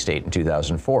majority state in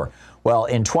 2004. Well,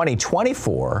 in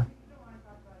 2024,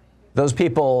 those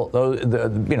people,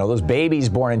 those babies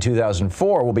born in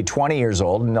 2004 will be 20 years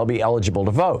old and they'll be eligible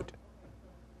to vote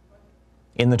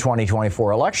in the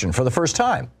 2024 election for the first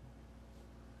time.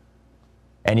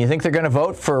 And you think they're going to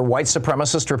vote for white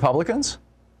supremacist Republicans?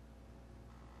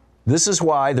 This is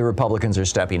why the Republicans are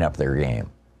stepping up their game.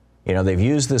 You know, they've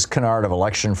used this canard of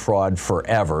election fraud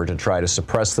forever to try to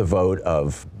suppress the vote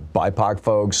of BIPOC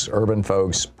folks, urban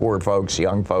folks, poor folks,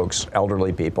 young folks,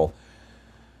 elderly people.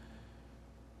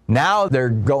 Now they're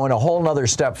going a whole nother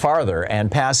step farther and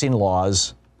passing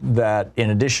laws that,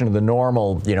 in addition to the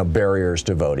normal, barriers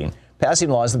to voting, passing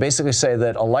laws that basically say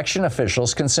that election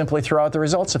officials can simply throw out the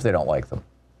results if they don't like them.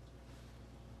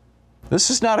 This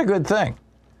is not a good thing.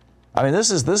 I mean,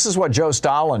 this is what Joe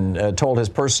Stalin told his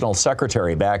personal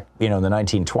secretary back, in the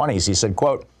 1920s. He said,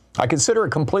 quote, "I consider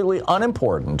it completely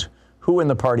unimportant who in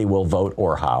the party will vote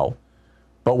or how.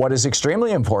 But what is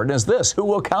extremely important is this: who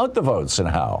will count the votes and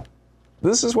how."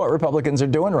 This is what Republicans are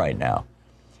doing right now.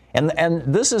 And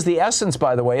this is the essence,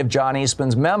 by the way, of John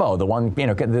Eastman's memo, the one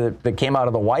that came out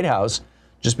of the White House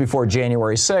just before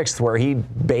January 6th, where he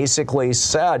basically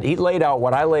said, he laid out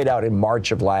what I laid out in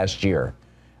March of last year.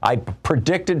 I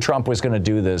predicted Trump was going to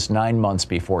do this 9 months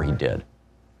before he did.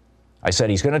 I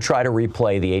said he's going to try to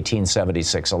replay the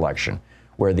 1876 election,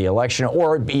 where the election,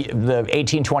 or the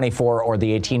 1824 or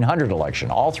the 1800 election,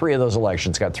 all three of those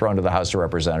elections got thrown to the House of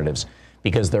Representatives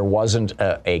because there wasn't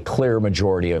a clear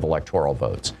majority of electoral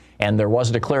votes. And there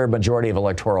wasn't a clear majority of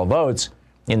electoral votes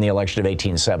in the election of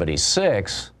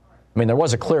 1876. I mean, there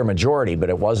was a clear majority, but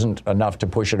it wasn't enough to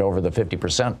push it over the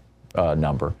 50%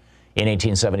 number in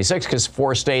 1876 because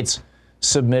 4 states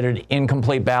submitted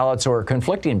incomplete ballots or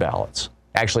conflicting ballots.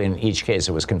 Actually, in each case,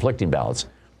 it was conflicting ballots.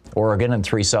 Oregon and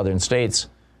 3 southern states,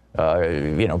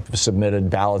 submitted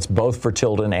ballots both for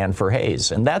Tilden and for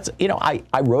Hayes. And that's,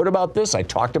 I wrote about this. I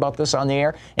talked about this on the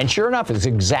air. And sure enough, it's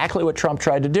exactly what Trump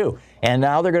tried to do. And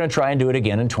now they're going to try and do it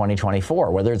again in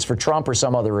 2024, whether it's for Trump or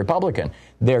some other Republican.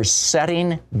 They're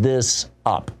setting this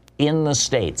up in the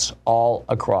states all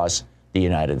across the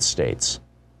United States.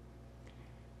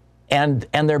 And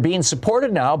they're being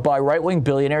supported now by right-wing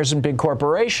billionaires and big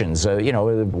corporations.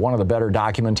 One of the better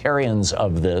documentarians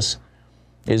of this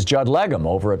is Judd Legum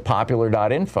over at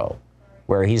popular.info,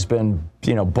 where he's been,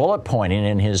 bullet pointing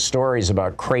in his stories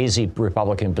about crazy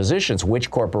Republican positions,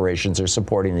 which corporations are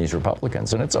supporting these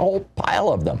Republicans. And it's a whole pile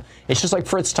of them. It's just like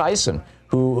Fritz Tyson,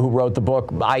 who wrote the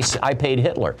book, I Paid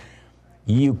Hitler.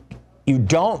 You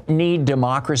don't need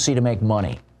democracy to make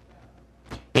money.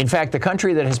 In fact, the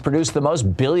country that has produced the most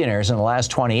billionaires in the last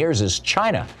 20 years is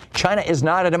China. China is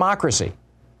not a democracy.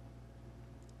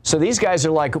 So these guys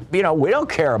are like, we don't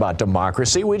care about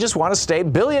democracy. We just want to stay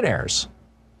billionaires.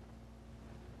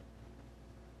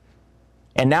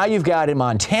 And now you've got in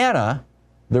Montana,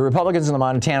 the Republicans in the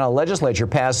Montana legislature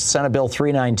passed Senate Bill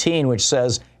 319, which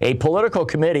says a political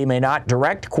committee may not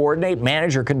direct, coordinate,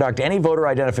 manage, or conduct any voter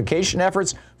identification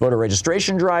efforts, voter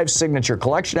registration drives, signature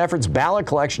collection efforts, ballot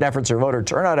collection efforts, or voter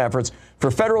turnout efforts for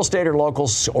federal, state, or local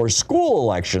or school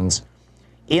elections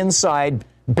inside,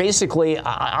 basically,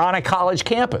 on a college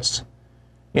campus.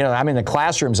 The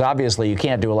classrooms, obviously, you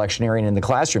can't do electioneering in the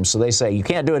classroom, so they say you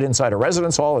can't do it inside a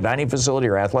residence hall, a dining facility,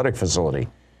 or athletic facility.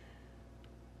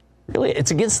 Really,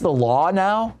 it's against the law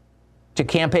now to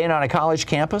campaign on a college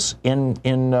campus in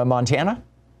Montana?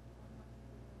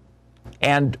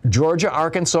 And Georgia,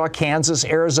 Arkansas, Kansas,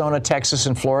 Arizona, Texas,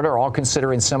 and Florida are all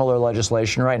considering similar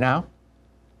legislation right now.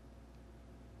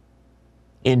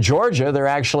 In Georgia, they're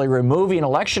actually removing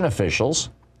election officials.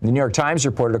 The New York Times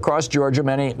reported across Georgia,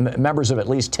 many members of at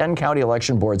least 10 county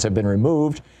election boards have been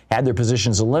removed, had their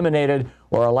positions eliminated,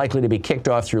 or are likely to be kicked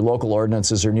off through local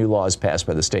ordinances or new laws passed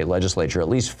by the state legislature. At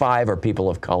least 5 are people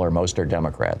of color. Most are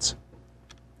Democrats.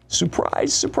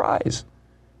 Surprise, surprise.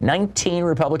 19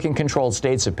 Republican-controlled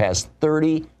states have passed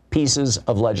 30 pieces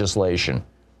of legislation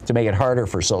to make it harder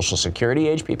for Social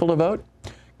Security-age people to vote,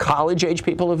 college-age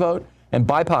people to vote, and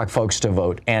BIPOC folks to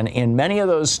vote. And in many of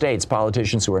those states,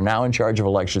 politicians who are now in charge of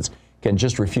elections can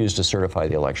just refuse to certify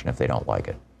the election if they don't like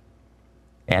it.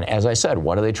 And as I said,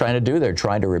 what are they trying to do? They're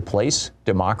trying to replace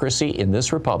democracy in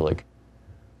this republic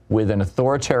with an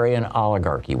authoritarian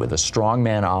oligarchy, with a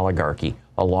strongman oligarchy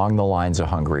along the lines of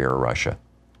Hungary or Russia.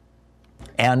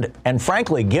 And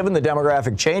frankly, given the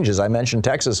demographic changes, I mentioned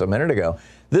Texas a minute ago,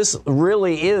 this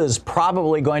really is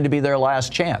probably going to be their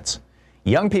last chance.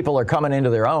 Young people are coming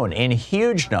into their own in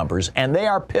huge numbers, and they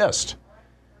are pissed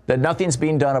that nothing's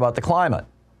being done about the climate.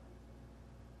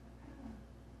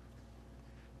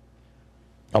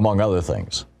 among other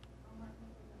things.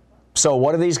 So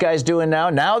what are these guys doing now?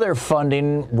 Now they're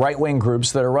funding right-wing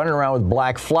groups that are running around with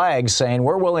black flags saying,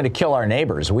 we're willing to kill our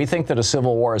neighbors. We think that a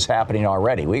civil war is happening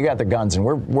already. We got the guns and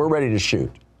we're ready to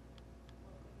shoot.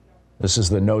 This is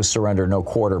the no surrender, no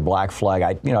quarter black flag.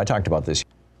 I talked about this.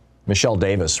 Michelle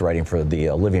Davis, writing for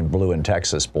the Living Blue in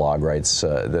Texas blog, writes,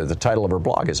 the title of her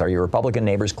blog is, Are Your Republican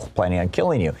Neighbors Planning on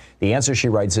Killing You? The answer, she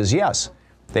writes, is yes.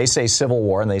 They say civil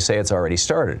war and they say it's already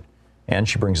started. And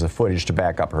she brings the footage to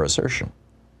back up her assertion.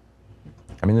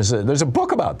 I mean, there's a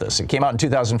book about this. It came out in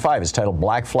 2005. It's titled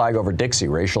Black Flag Over Dixie,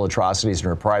 Racial Atrocities and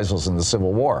Reprisals in the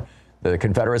Civil War. The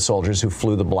Confederate soldiers who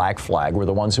flew the black flag were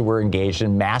the ones who were engaged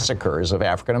in massacres of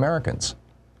African Americans.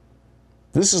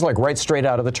 This is like right straight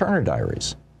out of the Turner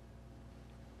Diaries.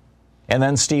 And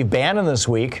then Steve Bannon this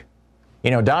week,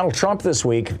 Donald Trump this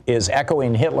week is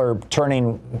echoing Hitler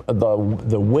turning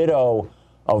the widow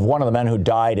of one of the men who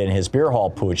died in his beer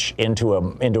hall putsch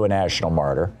into a national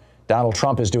martyr. Donald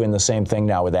Trump is doing the same thing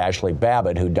now with Ashley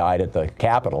Babbitt, who died at the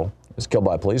Capitol, was killed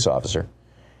by a police officer,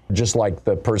 just like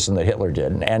the person that Hitler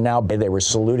did. And now they were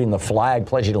saluting the flag,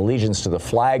 pledging allegiance to the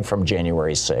flag from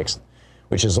January 6th,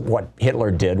 which is what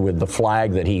Hitler did with the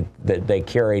flag that they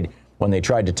carried when they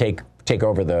tried to take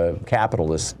over the capital,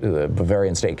 the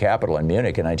Bavarian state capital in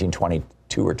Munich in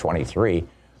 1922 or 23.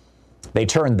 They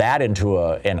turned that into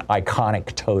an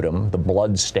iconic totem, the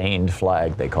blood-stained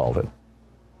flag, they called it.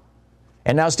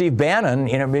 And now Steve Bannon,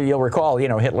 you'll recall,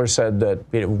 Hitler said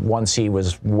that once he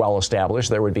was well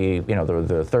established, there would be,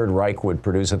 the Third Reich would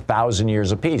produce 1,000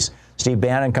 years of peace. Steve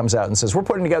Bannon comes out and says, we're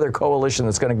putting together a coalition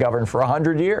that's going to govern for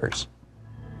 100 years.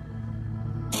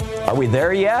 Are we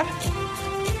there yet?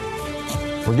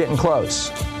 We're getting close.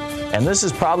 And this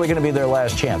is probably going to be their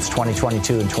last chance,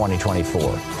 2022 and 2024.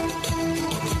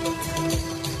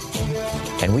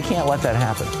 And we can't let that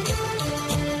happen.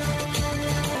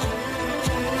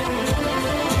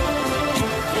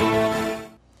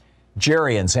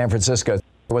 Jerry in San Francisco,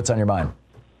 what's on your mind?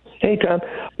 Hey, Tom.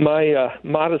 My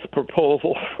modest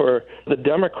proposal for the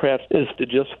Democrats is to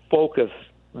just focus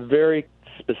very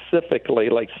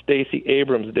specifically, like Stacey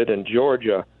Abrams did in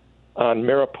Georgia, on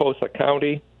Mariposa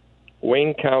County,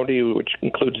 Wayne County, which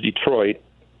includes Detroit,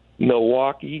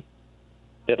 Milwaukee,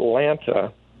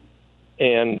 Atlanta,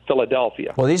 and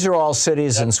Philadelphia. Well, these are all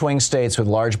cities and swing states with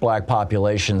large black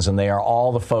populations, and they are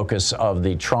all the focus of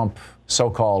the Trump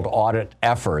so-called audit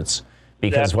efforts,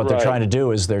 because what they're trying to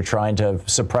do is they're trying to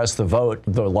suppress the vote,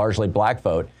 the largely black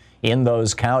vote, in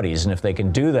those counties. And if they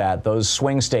can do that, those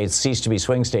swing states cease to be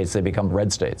swing states, they become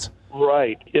red states.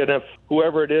 Right. And if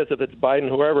whoever it is, if it's Biden,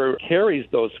 whoever carries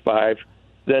those 5,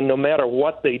 then no matter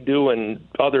what they do in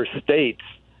other states,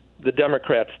 the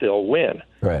Democrats still win.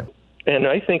 Right. And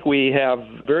I think we have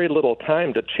very little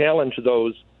time to challenge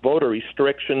those voter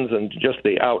restrictions and just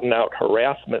the out-and-out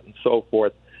harassment and so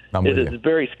forth. It is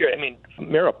very scary. I mean,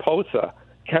 Mariposa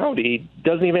County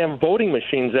doesn't even have voting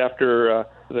machines after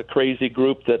the crazy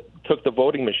group that took the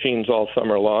voting machines all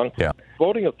summer long. Yeah.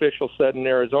 Voting officials said in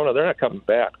Arizona they're not coming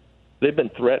back. They've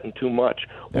been threatened too much.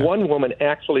 Yeah. One woman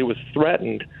actually was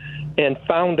threatened and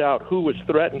found out who was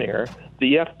threatening her.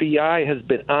 The FBI has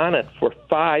been on it for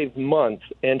 5 months,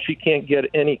 and she can't get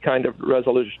any kind of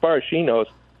resolution. As far as she knows,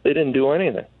 they didn't do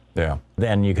anything. Yeah.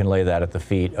 Then you can lay that at the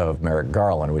feet of Merrick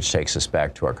Garland, which takes us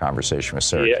back to our conversation with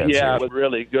Sarah Kendzior. Yeah, it was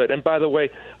really good. And by the way,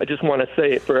 I just want to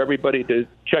say for everybody to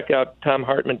check out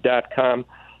TomHartman.com.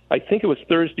 I think it was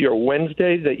Thursday or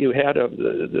Wednesday that you had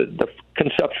the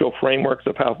conceptual frameworks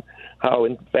of how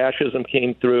fascism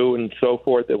came through and so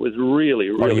forth. It was really,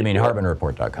 really you mean good.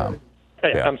 HartmanReport.com.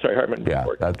 Yeah. I'm sorry,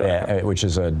 HartmanReport.com. Which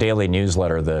is a daily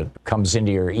newsletter that comes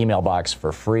into your email box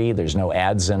for free. There's no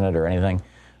ads in it or anything.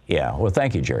 Yeah. Well,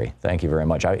 thank you, Jerry. Thank you very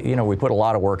much. We put a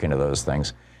lot of work into those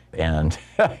things. And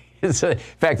in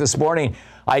fact, this morning,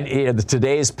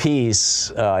 today's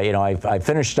piece, I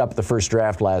finished up the first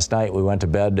draft last night. We went to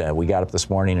bed. We got up this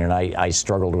morning, and I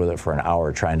struggled with it for an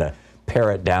hour trying to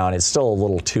pare it down. It's still a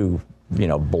little too,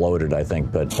 bloated, I think,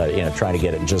 but, trying to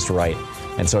get it just right.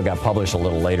 And so it got published a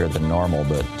little later than normal.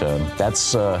 But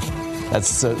that's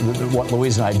what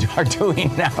Louise and I are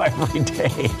doing now every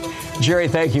day. Jerry,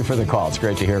 thank you for the call. It's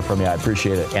great to hear from you. I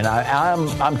appreciate it. And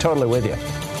I'm totally with you.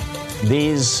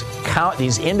 These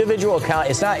individual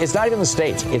counties, it's not even the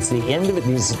states. It's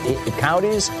these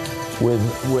counties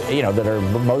that are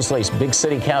mostly big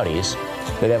city counties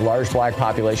that have large black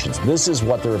populations. This is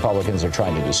what the Republicans are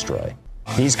trying to destroy.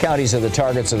 These counties are the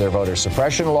targets of their voter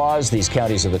suppression laws. These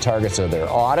counties are the targets of their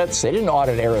audits. They didn't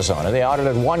audit Arizona. They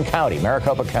audited one county,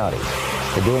 Maricopa County.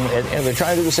 They're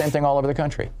trying to do the same thing all over the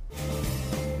country.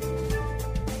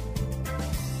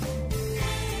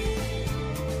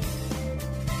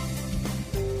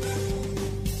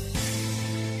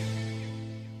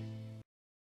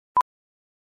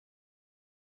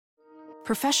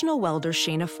 Professional welder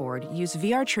Shayna Ford used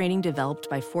VR training developed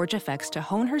by ForgeFX to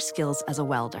hone her skills as a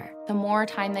welder. The more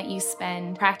time that you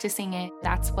spend practicing it,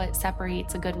 that's what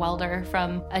separates a good welder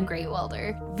from a great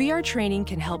welder. VR training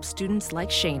can help students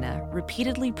like Shayna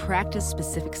repeatedly practice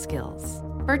specific skills.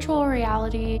 Virtual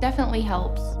reality definitely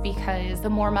helps because the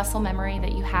more muscle memory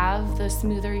that you have, the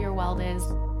smoother your weld is.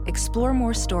 Explore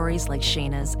more stories like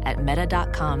Shayna's at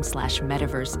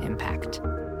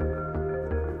meta.com/metaverseimpact.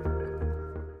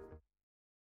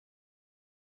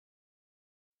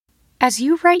 As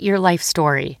you write your life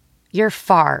story, you're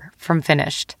far from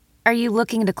finished. Are you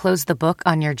looking to close the book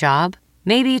on your job?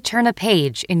 Maybe turn a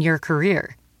page in your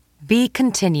career? Be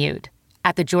continued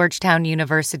at the Georgetown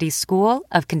University School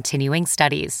of Continuing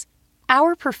Studies.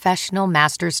 Our professional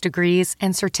master's degrees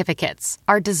and certificates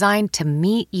are designed to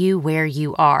meet you where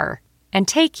you are and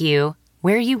take you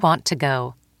where you want to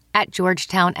go. At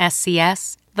Georgetown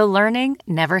SCS, the learning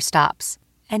never stops,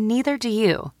 and neither do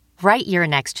you. Write your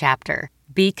next chapter.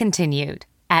 Be continued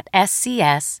at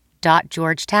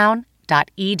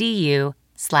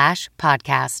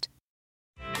scs.georgetown.edu/podcast.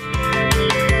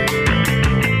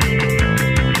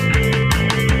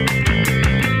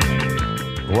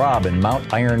 Rob in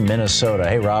Mount Iron, Minnesota.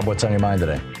 Hey, Rob, what's on your mind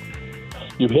today?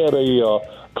 You had a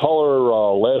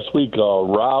caller last week,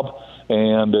 Rob,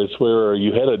 and it's where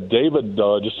you had a David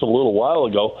just a little while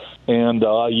ago, and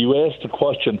you asked the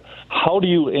question, how do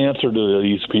you answer to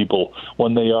these people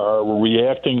when they are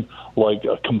reacting like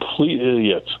complete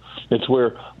idiots? It's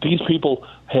where these people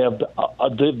have,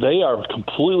 they are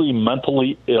completely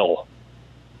mentally ill.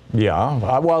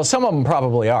 Yeah, well, some of them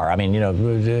probably are. I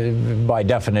mean, by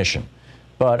definition.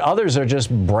 But others are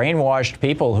just brainwashed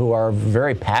people who are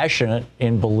very passionate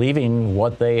in believing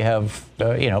what they have,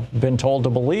 been told to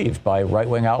believe by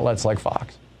right-wing outlets like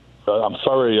Fox. I'm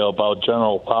sorry about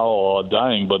General Powell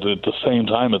dying, but at the same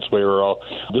time, it's where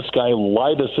this guy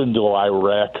lied us into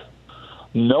Iraq.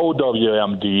 No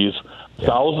WMDs. Yeah.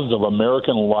 Thousands of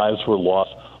American lives were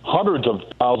lost. Hundreds of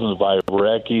thousands of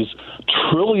Iraqis.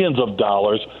 Trillions of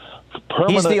dollars.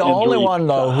 He's the only one,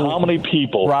 though, who... How many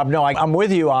people? Rob, no, I'm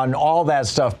with you on all that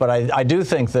stuff, but I do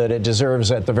think that it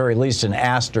deserves, at the very least, an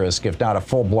asterisk, if not a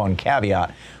full-blown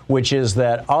caveat, which is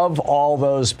that of all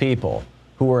those people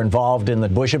who were involved in the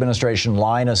Bush administration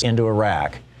lying us into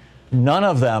Iraq, none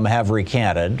of them have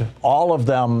recanted. All of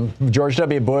them, George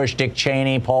W. Bush, Dick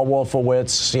Cheney, Paul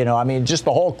Wolfowitz, just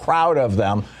the whole crowd of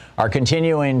them are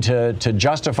continuing to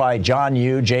justify John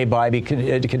Yoo, Jay Bybee,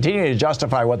 continuing to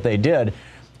justify what they did.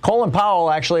 Colin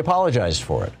Powell actually apologized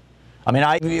for it. I mean,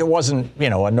 it wasn't,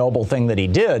 a noble thing that he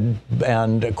did.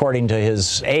 And according to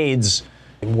his aides,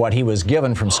 what he was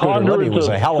given from Scooter Libby was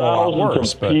a hell of a lot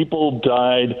worse. Hundreds of people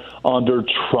died under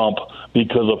Trump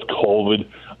because of COVID.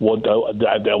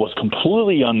 That was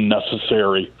completely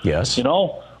unnecessary. Yes. Yeah,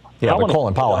 but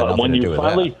Colin Powell had nothing to do with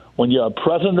that. When you had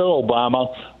President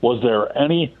Obama, was there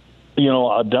any,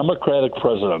 a Democratic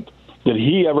president, did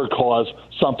he ever cause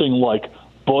something like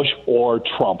Bush or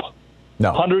Trump?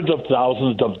 No. Hundreds of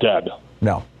thousands of dead.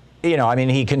 No.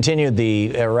 He continued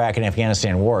the Iraq and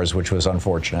Afghanistan wars, which was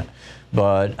unfortunate.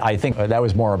 But I think that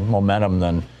was more momentum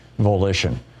than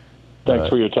volition. Thanks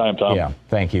for your time, Tom. Yeah,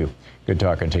 thank you. Good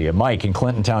talking to you. Mike in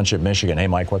Clinton Township, Michigan. Hey,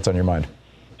 Mike, what's on your mind?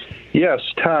 Yes,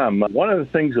 Tom. One of the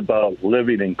things about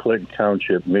living in Clinton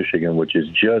Township, Michigan, which is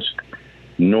just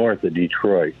north of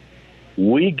Detroit,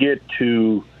 we get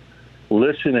to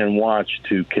listen and watch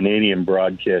to Canadian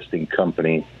Broadcasting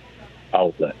Company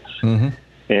outlets. Mm-hmm.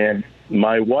 And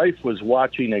my wife was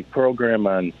watching a program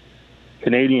on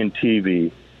Canadian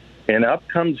TV, and up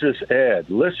comes this ad.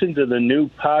 Listen to the new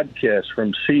podcast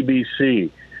from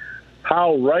CBC,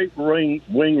 How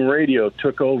Right-Wing Radio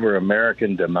Took Over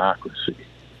American Democracy.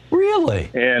 Really?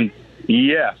 And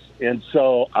yes. And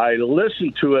so I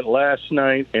listened to it last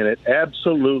night, and it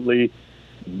absolutely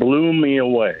blew me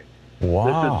away.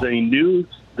 Wow.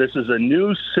 This is a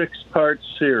new 6-part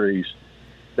series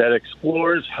that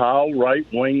explores how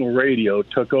right-wing radio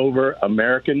took over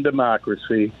American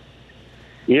democracy.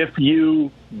 If you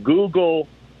Google,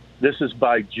 this is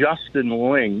by Justin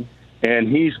Ling, and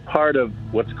he's part of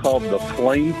what's called the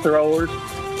Flamethrowers.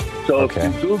 So If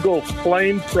you Google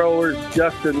Flamethrowers,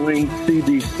 Justin Ling,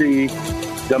 CBC,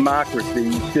 democracy,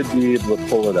 you should be able to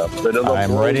pull it up. But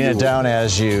I'm writing it down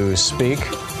as you speak.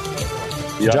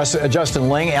 Yep. Justin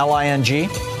Ling, L-I-N-G?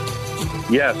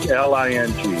 Yes,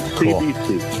 L-I-N-G, cool.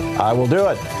 CBC. I will do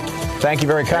it. Thank you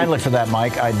very kindly for that,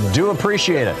 Mike. I do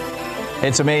appreciate it.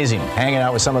 It's amazing hanging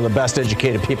out with some of the best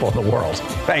educated people in the world.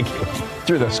 Thank you.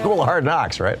 Through the School of Hard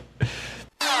Knocks, right?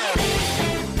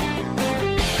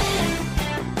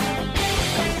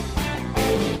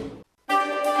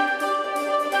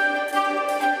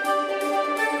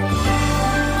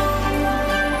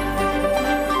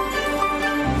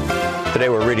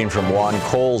 reading from Juan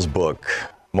Cole's book,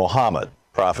 Muhammad,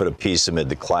 Prophet of Peace Amid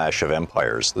the Clash of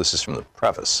Empires. This is from the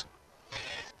preface.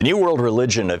 The New World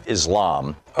religion of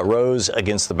Islam arose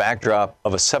against the backdrop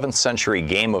of a 7th century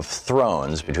Game of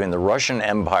Thrones between the Russian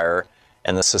Empire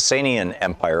and the Sasanian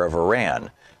Empire of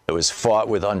Iran that was fought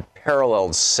with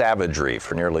unparalleled savagery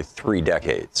for nearly 3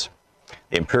 decades.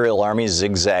 The imperial armies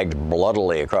zigzagged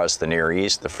bloodily across the Near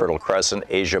East, the Fertile Crescent,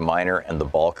 Asia Minor, and the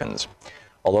Balkans.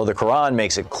 Although the Quran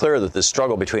makes it clear that the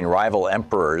struggle between rival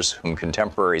emperors, whom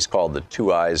contemporaries called the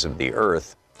two eyes of the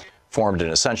earth, formed an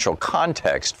essential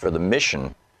context for the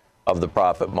mission of the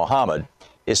Prophet Muhammad,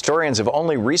 historians have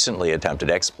only recently attempted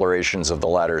explorations of the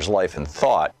latter's life and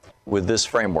thought with this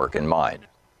framework in mind.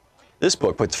 This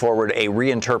book puts forward a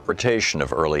reinterpretation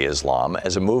of early Islam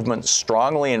as a movement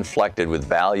strongly inflected with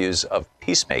values of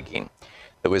peacemaking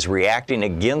that was reacting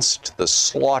against the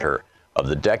slaughter of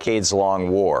the decades-long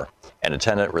war and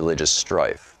attendant religious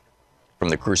strife. From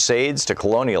the Crusades to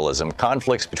colonialism,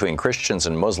 conflicts between Christians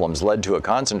and Muslims led to a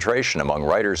concentration among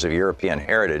writers of European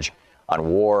heritage on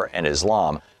war and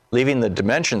Islam, leaving the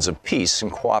dimensions of peace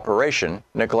and cooperation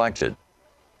neglected.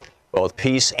 Both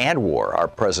peace and war are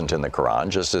present in the Quran,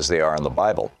 just as they are in the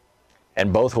Bible,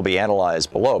 and both will be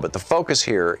analyzed below, but the focus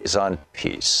here is on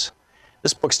peace.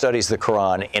 This book studies the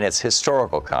Quran in its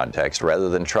historical context rather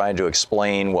than trying to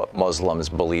explain what Muslims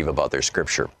believe about their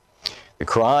scripture. The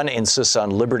Quran insists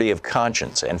on liberty of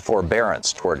conscience and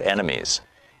forbearance toward enemies,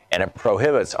 and it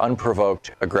prohibits unprovoked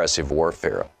aggressive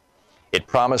warfare. It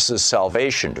promises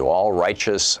salvation to all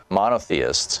righteous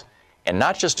monotheists, and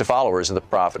not just to followers of the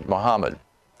Prophet Muhammad.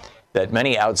 That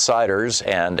many outsiders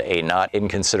and a not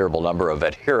inconsiderable number of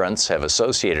adherents have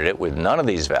associated it with none of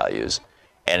these values,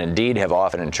 and indeed have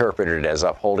often interpreted it as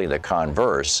upholding the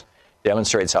converse,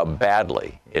 demonstrates how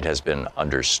badly it has been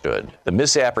understood. The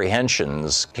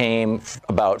misapprehensions came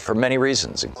about for many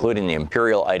reasons, including the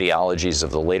imperial ideologies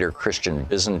of the later Christian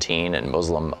Byzantine and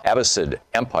Muslim Abbasid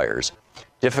empires,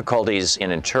 difficulties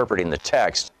in interpreting the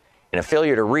text, and a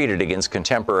failure to read it against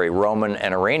contemporary Roman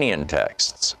and Iranian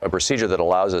texts, a procedure that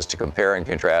allows us to compare and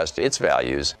contrast its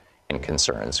values and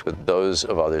concerns with those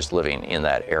of others living in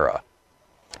that era.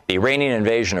 The Iranian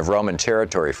invasion of Roman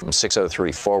territory from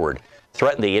 603 forward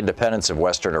threatened the independence of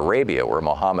Western Arabia, where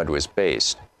Muhammad was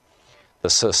based. The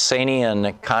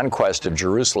Sasanian conquest of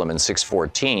Jerusalem in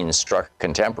 614 struck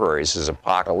contemporaries as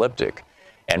apocalyptic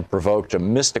and provoked a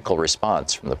mystical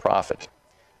response from the prophet.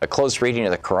 A close reading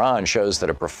of the Quran shows that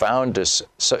a profound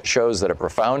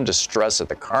distress at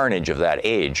the carnage of that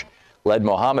age led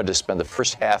Muhammad to spend the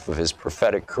first half of his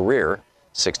prophetic career,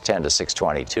 610 to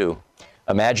 622,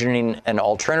 imagining an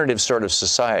alternative sort of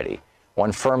society,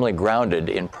 one firmly grounded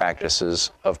in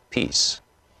practices of peace.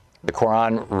 The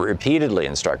Quran repeatedly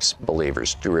instructs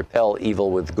believers to repel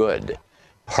evil with good,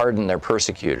 pardon their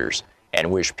persecutors, and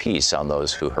wish peace on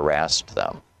those who harassed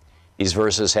them. These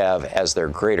verses have as their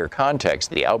greater context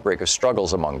the outbreak of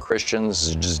struggles among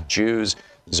Christians, Jews,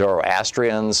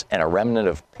 Zoroastrians, and a remnant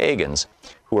of pagans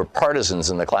who were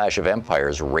partisans in the clash of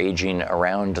empires raging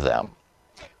around them.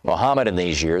 Muhammad in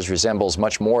these years resembles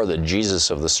much more the Jesus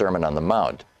of the Sermon on the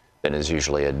Mount than is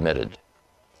usually admitted.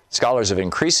 Scholars have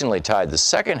increasingly tied the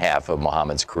second half of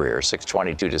Muhammad's career,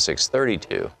 622 to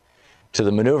 632, to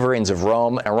the maneuverings of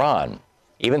Rome and Iran,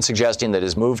 even suggesting that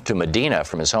his move to Medina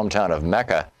from his hometown of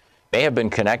Mecca may have been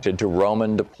connected to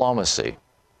Roman diplomacy.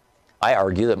 I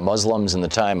argue that Muslims in the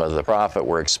time of the Prophet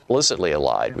were explicitly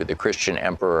allied with the Christian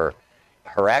Emperor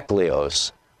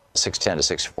Heraclius, 610 to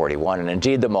 641, and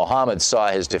indeed that Muhammad saw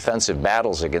his defensive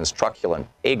battles against truculent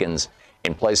pagans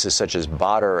in places such as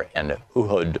Badr and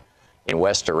Uhud in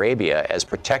West Arabia as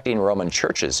protecting Roman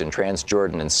churches in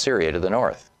Transjordan and Syria to the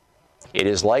north. It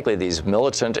is likely these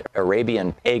militant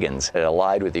Arabian pagans had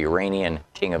allied with the Iranian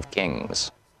King of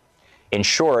Kings. In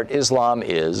short, Islam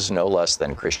is, no less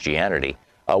than Christianity,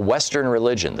 a Western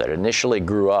religion that initially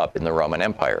grew up in the Roman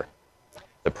Empire.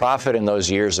 The Prophet in those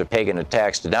years of pagan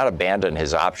attacks did not abandon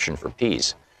his option for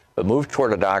peace, but moved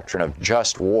toward a doctrine of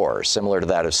just war, similar to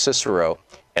that of Cicero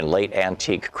and late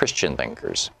antique Christian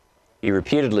thinkers. He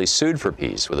repeatedly sued for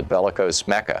peace with a bellicose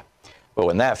Mecca, but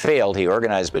when that failed, he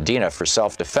organized Medina for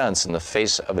self-defense in the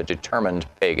face of a determined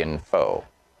pagan foe.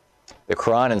 The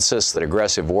Quran insists that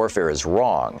aggressive warfare is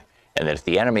wrong, and that if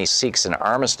the enemy seeks an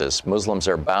armistice, Muslims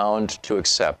are bound to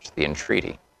accept the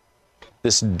entreaty.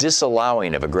 This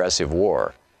disallowing of aggressive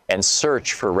war and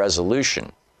search for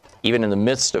resolution, even in the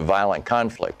midst of violent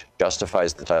conflict,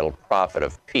 justifies the title Prophet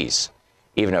of Peace,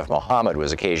 even if Muhammad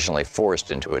was occasionally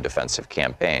forced into a defensive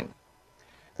campaign.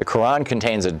 The Quran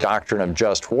contains a doctrine of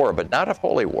just war, but not of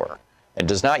holy war, and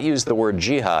does not use the word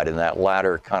jihad in that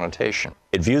latter connotation.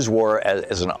 It views war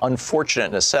as an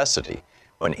unfortunate necessity,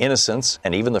 when innocence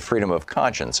and even the freedom of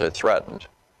conscience are threatened.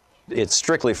 It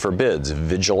strictly forbids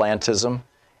vigilantism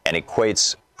and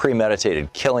equates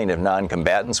premeditated killing of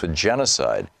non-combatants with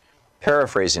genocide,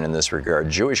 paraphrasing in this regard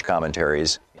Jewish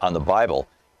commentaries on the Bible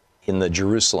in the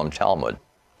Jerusalem Talmud.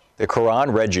 The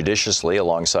Quran, read judiciously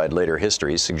alongside later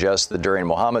history, suggests that during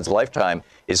Muhammad's lifetime,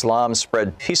 Islam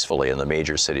spread peacefully in the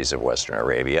major cities of Western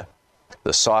Arabia.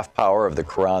 The soft power of the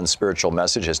Quran's spiritual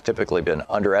message has typically been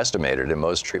underestimated in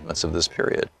most treatments of this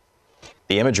period.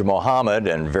 The image of Muhammad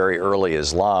and very early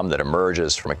Islam that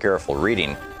emerges from a careful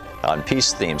reading on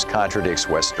peace themes contradicts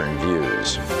Western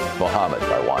views. Muhammad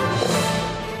by Juan Cole.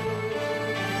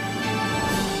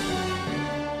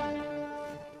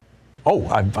 Oh,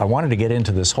 I wanted to get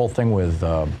into this whole thing with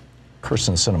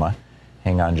Kyrsten Sinema.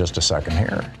 Hang on just a second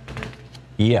here.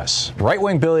 Yes,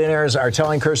 right-wing billionaires are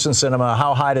telling Kyrsten Sinema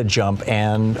how high to jump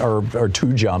or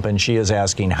to jump, and she is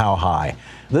asking how high.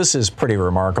 This is pretty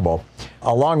remarkable.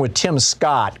 Along with Tim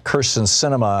Scott, Kyrsten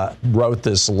Sinema wrote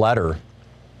this letter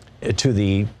to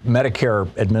the Medicare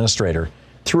administrator.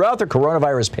 Throughout the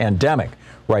coronavirus pandemic,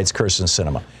 writes Kyrsten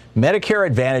Sinema, Medicare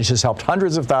Advantage has helped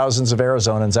hundreds of thousands of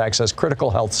Arizonans access critical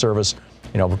health service.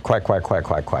 Quack, quack, quack,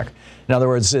 quack, quack. In other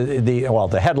words,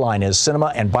 the headline is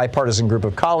Sinema and bipartisan group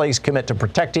of colleagues commit to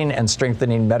protecting and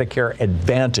strengthening Medicare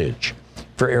Advantage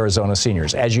for Arizona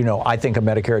seniors. As you know, I think a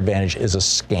Medicare Advantage is a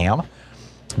scam,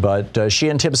 but she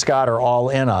and Tim Scott are all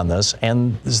in on this.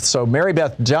 And so Mary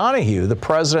Beth Donahue, the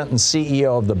president and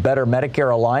CEO of the Better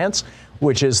Medicare Alliance,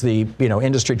 which is the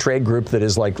industry trade group that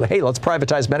is like, hey, let's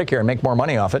privatize Medicare and make more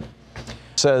money off it,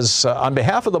 says, on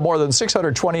behalf of the more than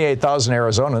 628,000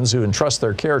 Arizonans who entrust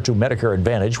their care to Medicare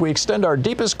Advantage, we extend our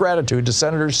deepest gratitude to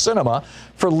Senator Sinema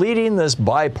for leading this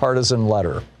bipartisan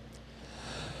letter.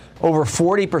 Over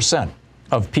 40%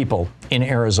 of people in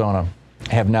Arizona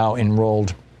have now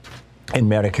enrolled in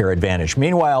Medicare Advantage.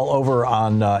 Meanwhile, over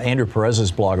on Andrew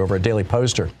Perez's blog over at Daily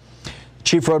Poster,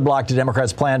 chief roadblock to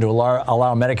Democrats' plan to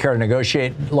allow Medicare to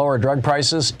negotiate lower drug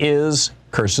prices is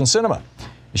Kyrsten Sinema.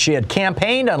 She had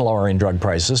campaigned on lowering drug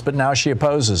prices, but now she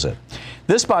opposes it.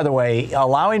 This, by the way,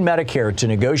 allowing Medicare to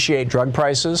negotiate drug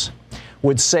prices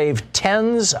would save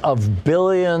tens of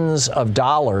billions of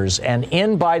dollars. And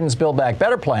in Biden's Build Back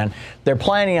Better plan, they're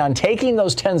planning on taking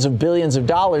those tens of billions of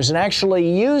dollars and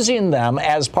actually using them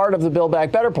as part of the Build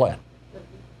Back Better plan.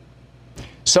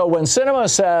 So when Sinema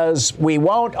says we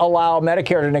won't allow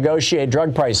Medicare to negotiate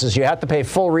drug prices, you have to pay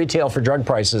full retail for drug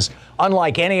prices,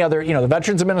 unlike any other, the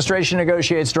Veterans Administration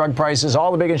negotiates drug prices,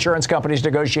 all the big insurance companies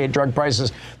negotiate drug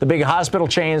prices, the big hospital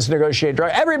chains negotiate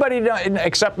drug, everybody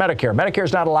except Medicare.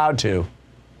 Medicare's not allowed to.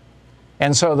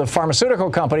 And so the pharmaceutical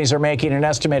companies are making an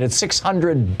estimated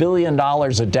 $600 billion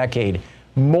a decade,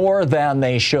 more than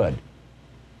they should.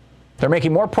 They're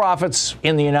making more profits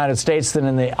in the United States than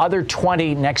in the other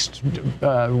 20 next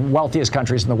wealthiest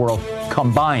countries in the world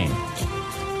combined.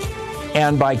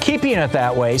 And by keeping it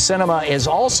that way, Sinema is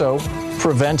also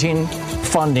preventing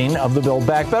funding of the Build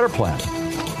Back Better plan.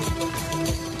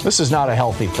 This is not a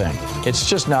healthy thing. It's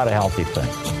just not a healthy thing.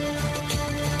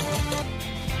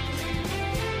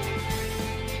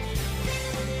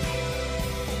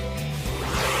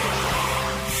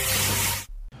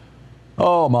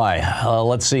 Oh, my.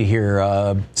 Let's see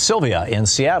here. Sylvia in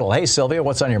Seattle. Hey, Sylvia,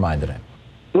 what's on your mind today?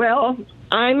 Well,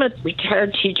 I'm a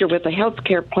retired teacher with a health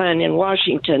care plan in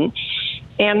Washington,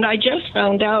 and I just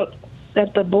found out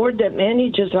that the board that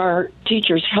manages our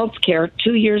teachers' health care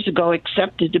 2 years ago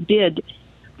accepted a bid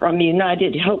from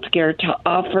United Healthcare to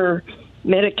offer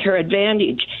Medicare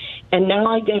Advantage. And now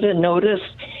I get a notice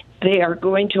they are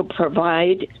going to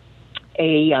provide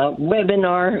a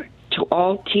webinar to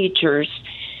all teachers,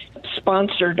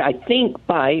 sponsored, I think,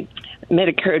 by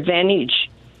Medicare Advantage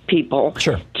people,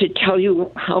 to tell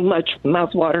you how much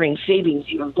mouthwatering savings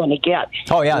you're going to get.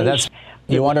 Oh, yeah,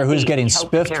 you wonder who's getting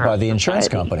spiffed by the insurance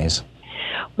companies.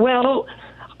 Well,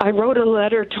 I wrote a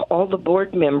letter to all the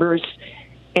board members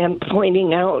and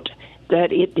pointing out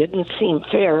that it didn't seem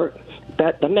fair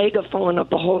that the megaphone of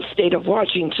the whole state of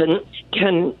Washington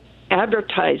can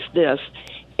advertise this,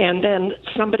 and then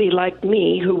somebody like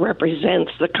me who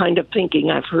represents the kind of thinking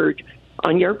I've heard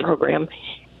on your program,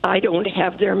 I don't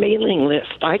have their mailing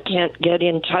list. I can't get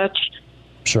in touch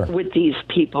with these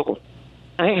people.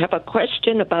 I have a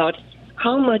question about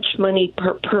how much money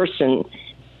per person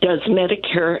does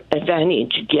Medicare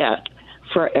Advantage get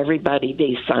for everybody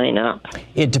they sign up?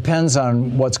 It depends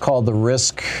on what's called the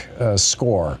risk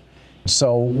score.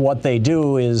 So what they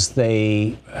do is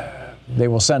they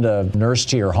will send a nurse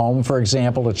to your home, for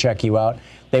example, to check you out.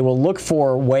 They will look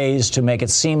for ways to make it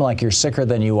seem like you're sicker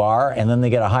than you are, and then they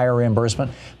get a higher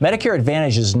reimbursement. Medicare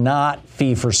Advantage is not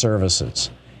fee for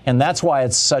services. And that's why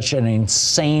it's such an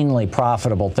insanely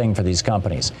profitable thing for these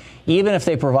companies. Even if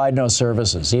they provide no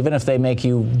services, even if they make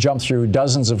you jump through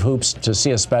dozens of hoops to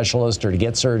see a specialist or to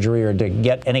get surgery or to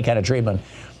get any kind of treatment,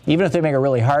 even if they make it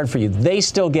really hard for you, they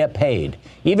still get paid.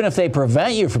 Even if they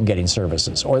prevent you from getting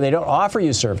services or they don't offer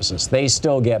you services, they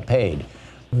still get paid.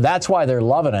 That's why they're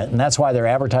loving it, and that's why they're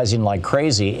advertising like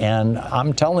crazy. And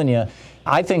I'm telling you,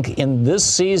 I think in this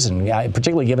season,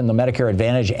 particularly given the Medicare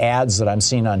Advantage ads that I'm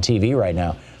seeing on TV right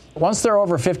now, once they're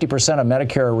over 50% of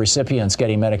Medicare recipients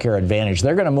getting Medicare Advantage,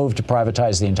 they're going to move to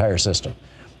privatize the entire system.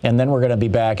 And then we're going to be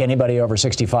back. Anybody over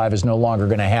 65 is no longer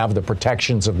going to have the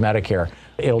protections of Medicare.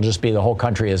 It'll just be the whole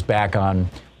country is back on,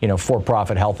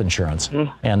 for-profit health insurance.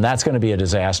 And that's going to be a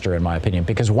disaster, in my opinion,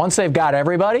 because once they've got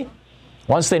everybody,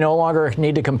 once they no longer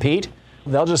need to compete,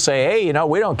 they'll just say, hey,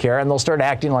 we don't care. And they'll start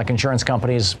acting like insurance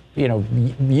companies,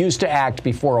 used to act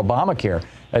before Obamacare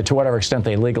to whatever extent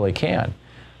they legally can.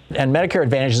 And Medicare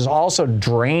Advantage is also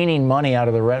draining money out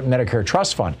of the Medicare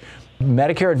Trust Fund.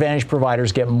 Medicare Advantage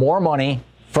providers get more money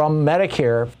from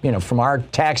Medicare, from our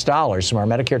tax dollars, from our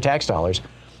Medicare tax dollars,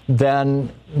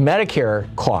 than Medicare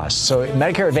costs. So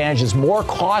Medicare Advantage is more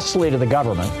costly to the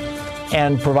government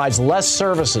and provides less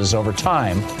services over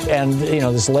time. And,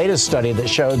 this latest study that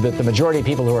showed that the majority of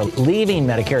people who are leaving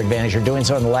Medicare Advantage are doing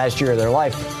so in the last year of their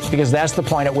life, because that's the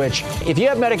point at which, if you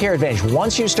have Medicare Advantage,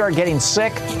 once you start getting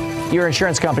sick, your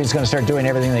insurance company is going to start doing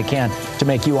everything they can to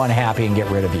make you unhappy and get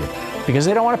rid of you, because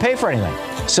they don't want to pay for anything.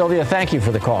 Sylvia, thank you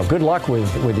for the call. Good luck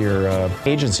with your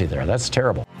agency there. That's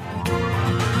terrible.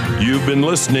 You've been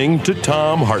listening to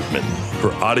Thom Hartmann.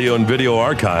 For audio and video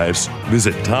archives,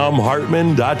 visit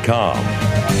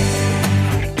thomhartmann.com.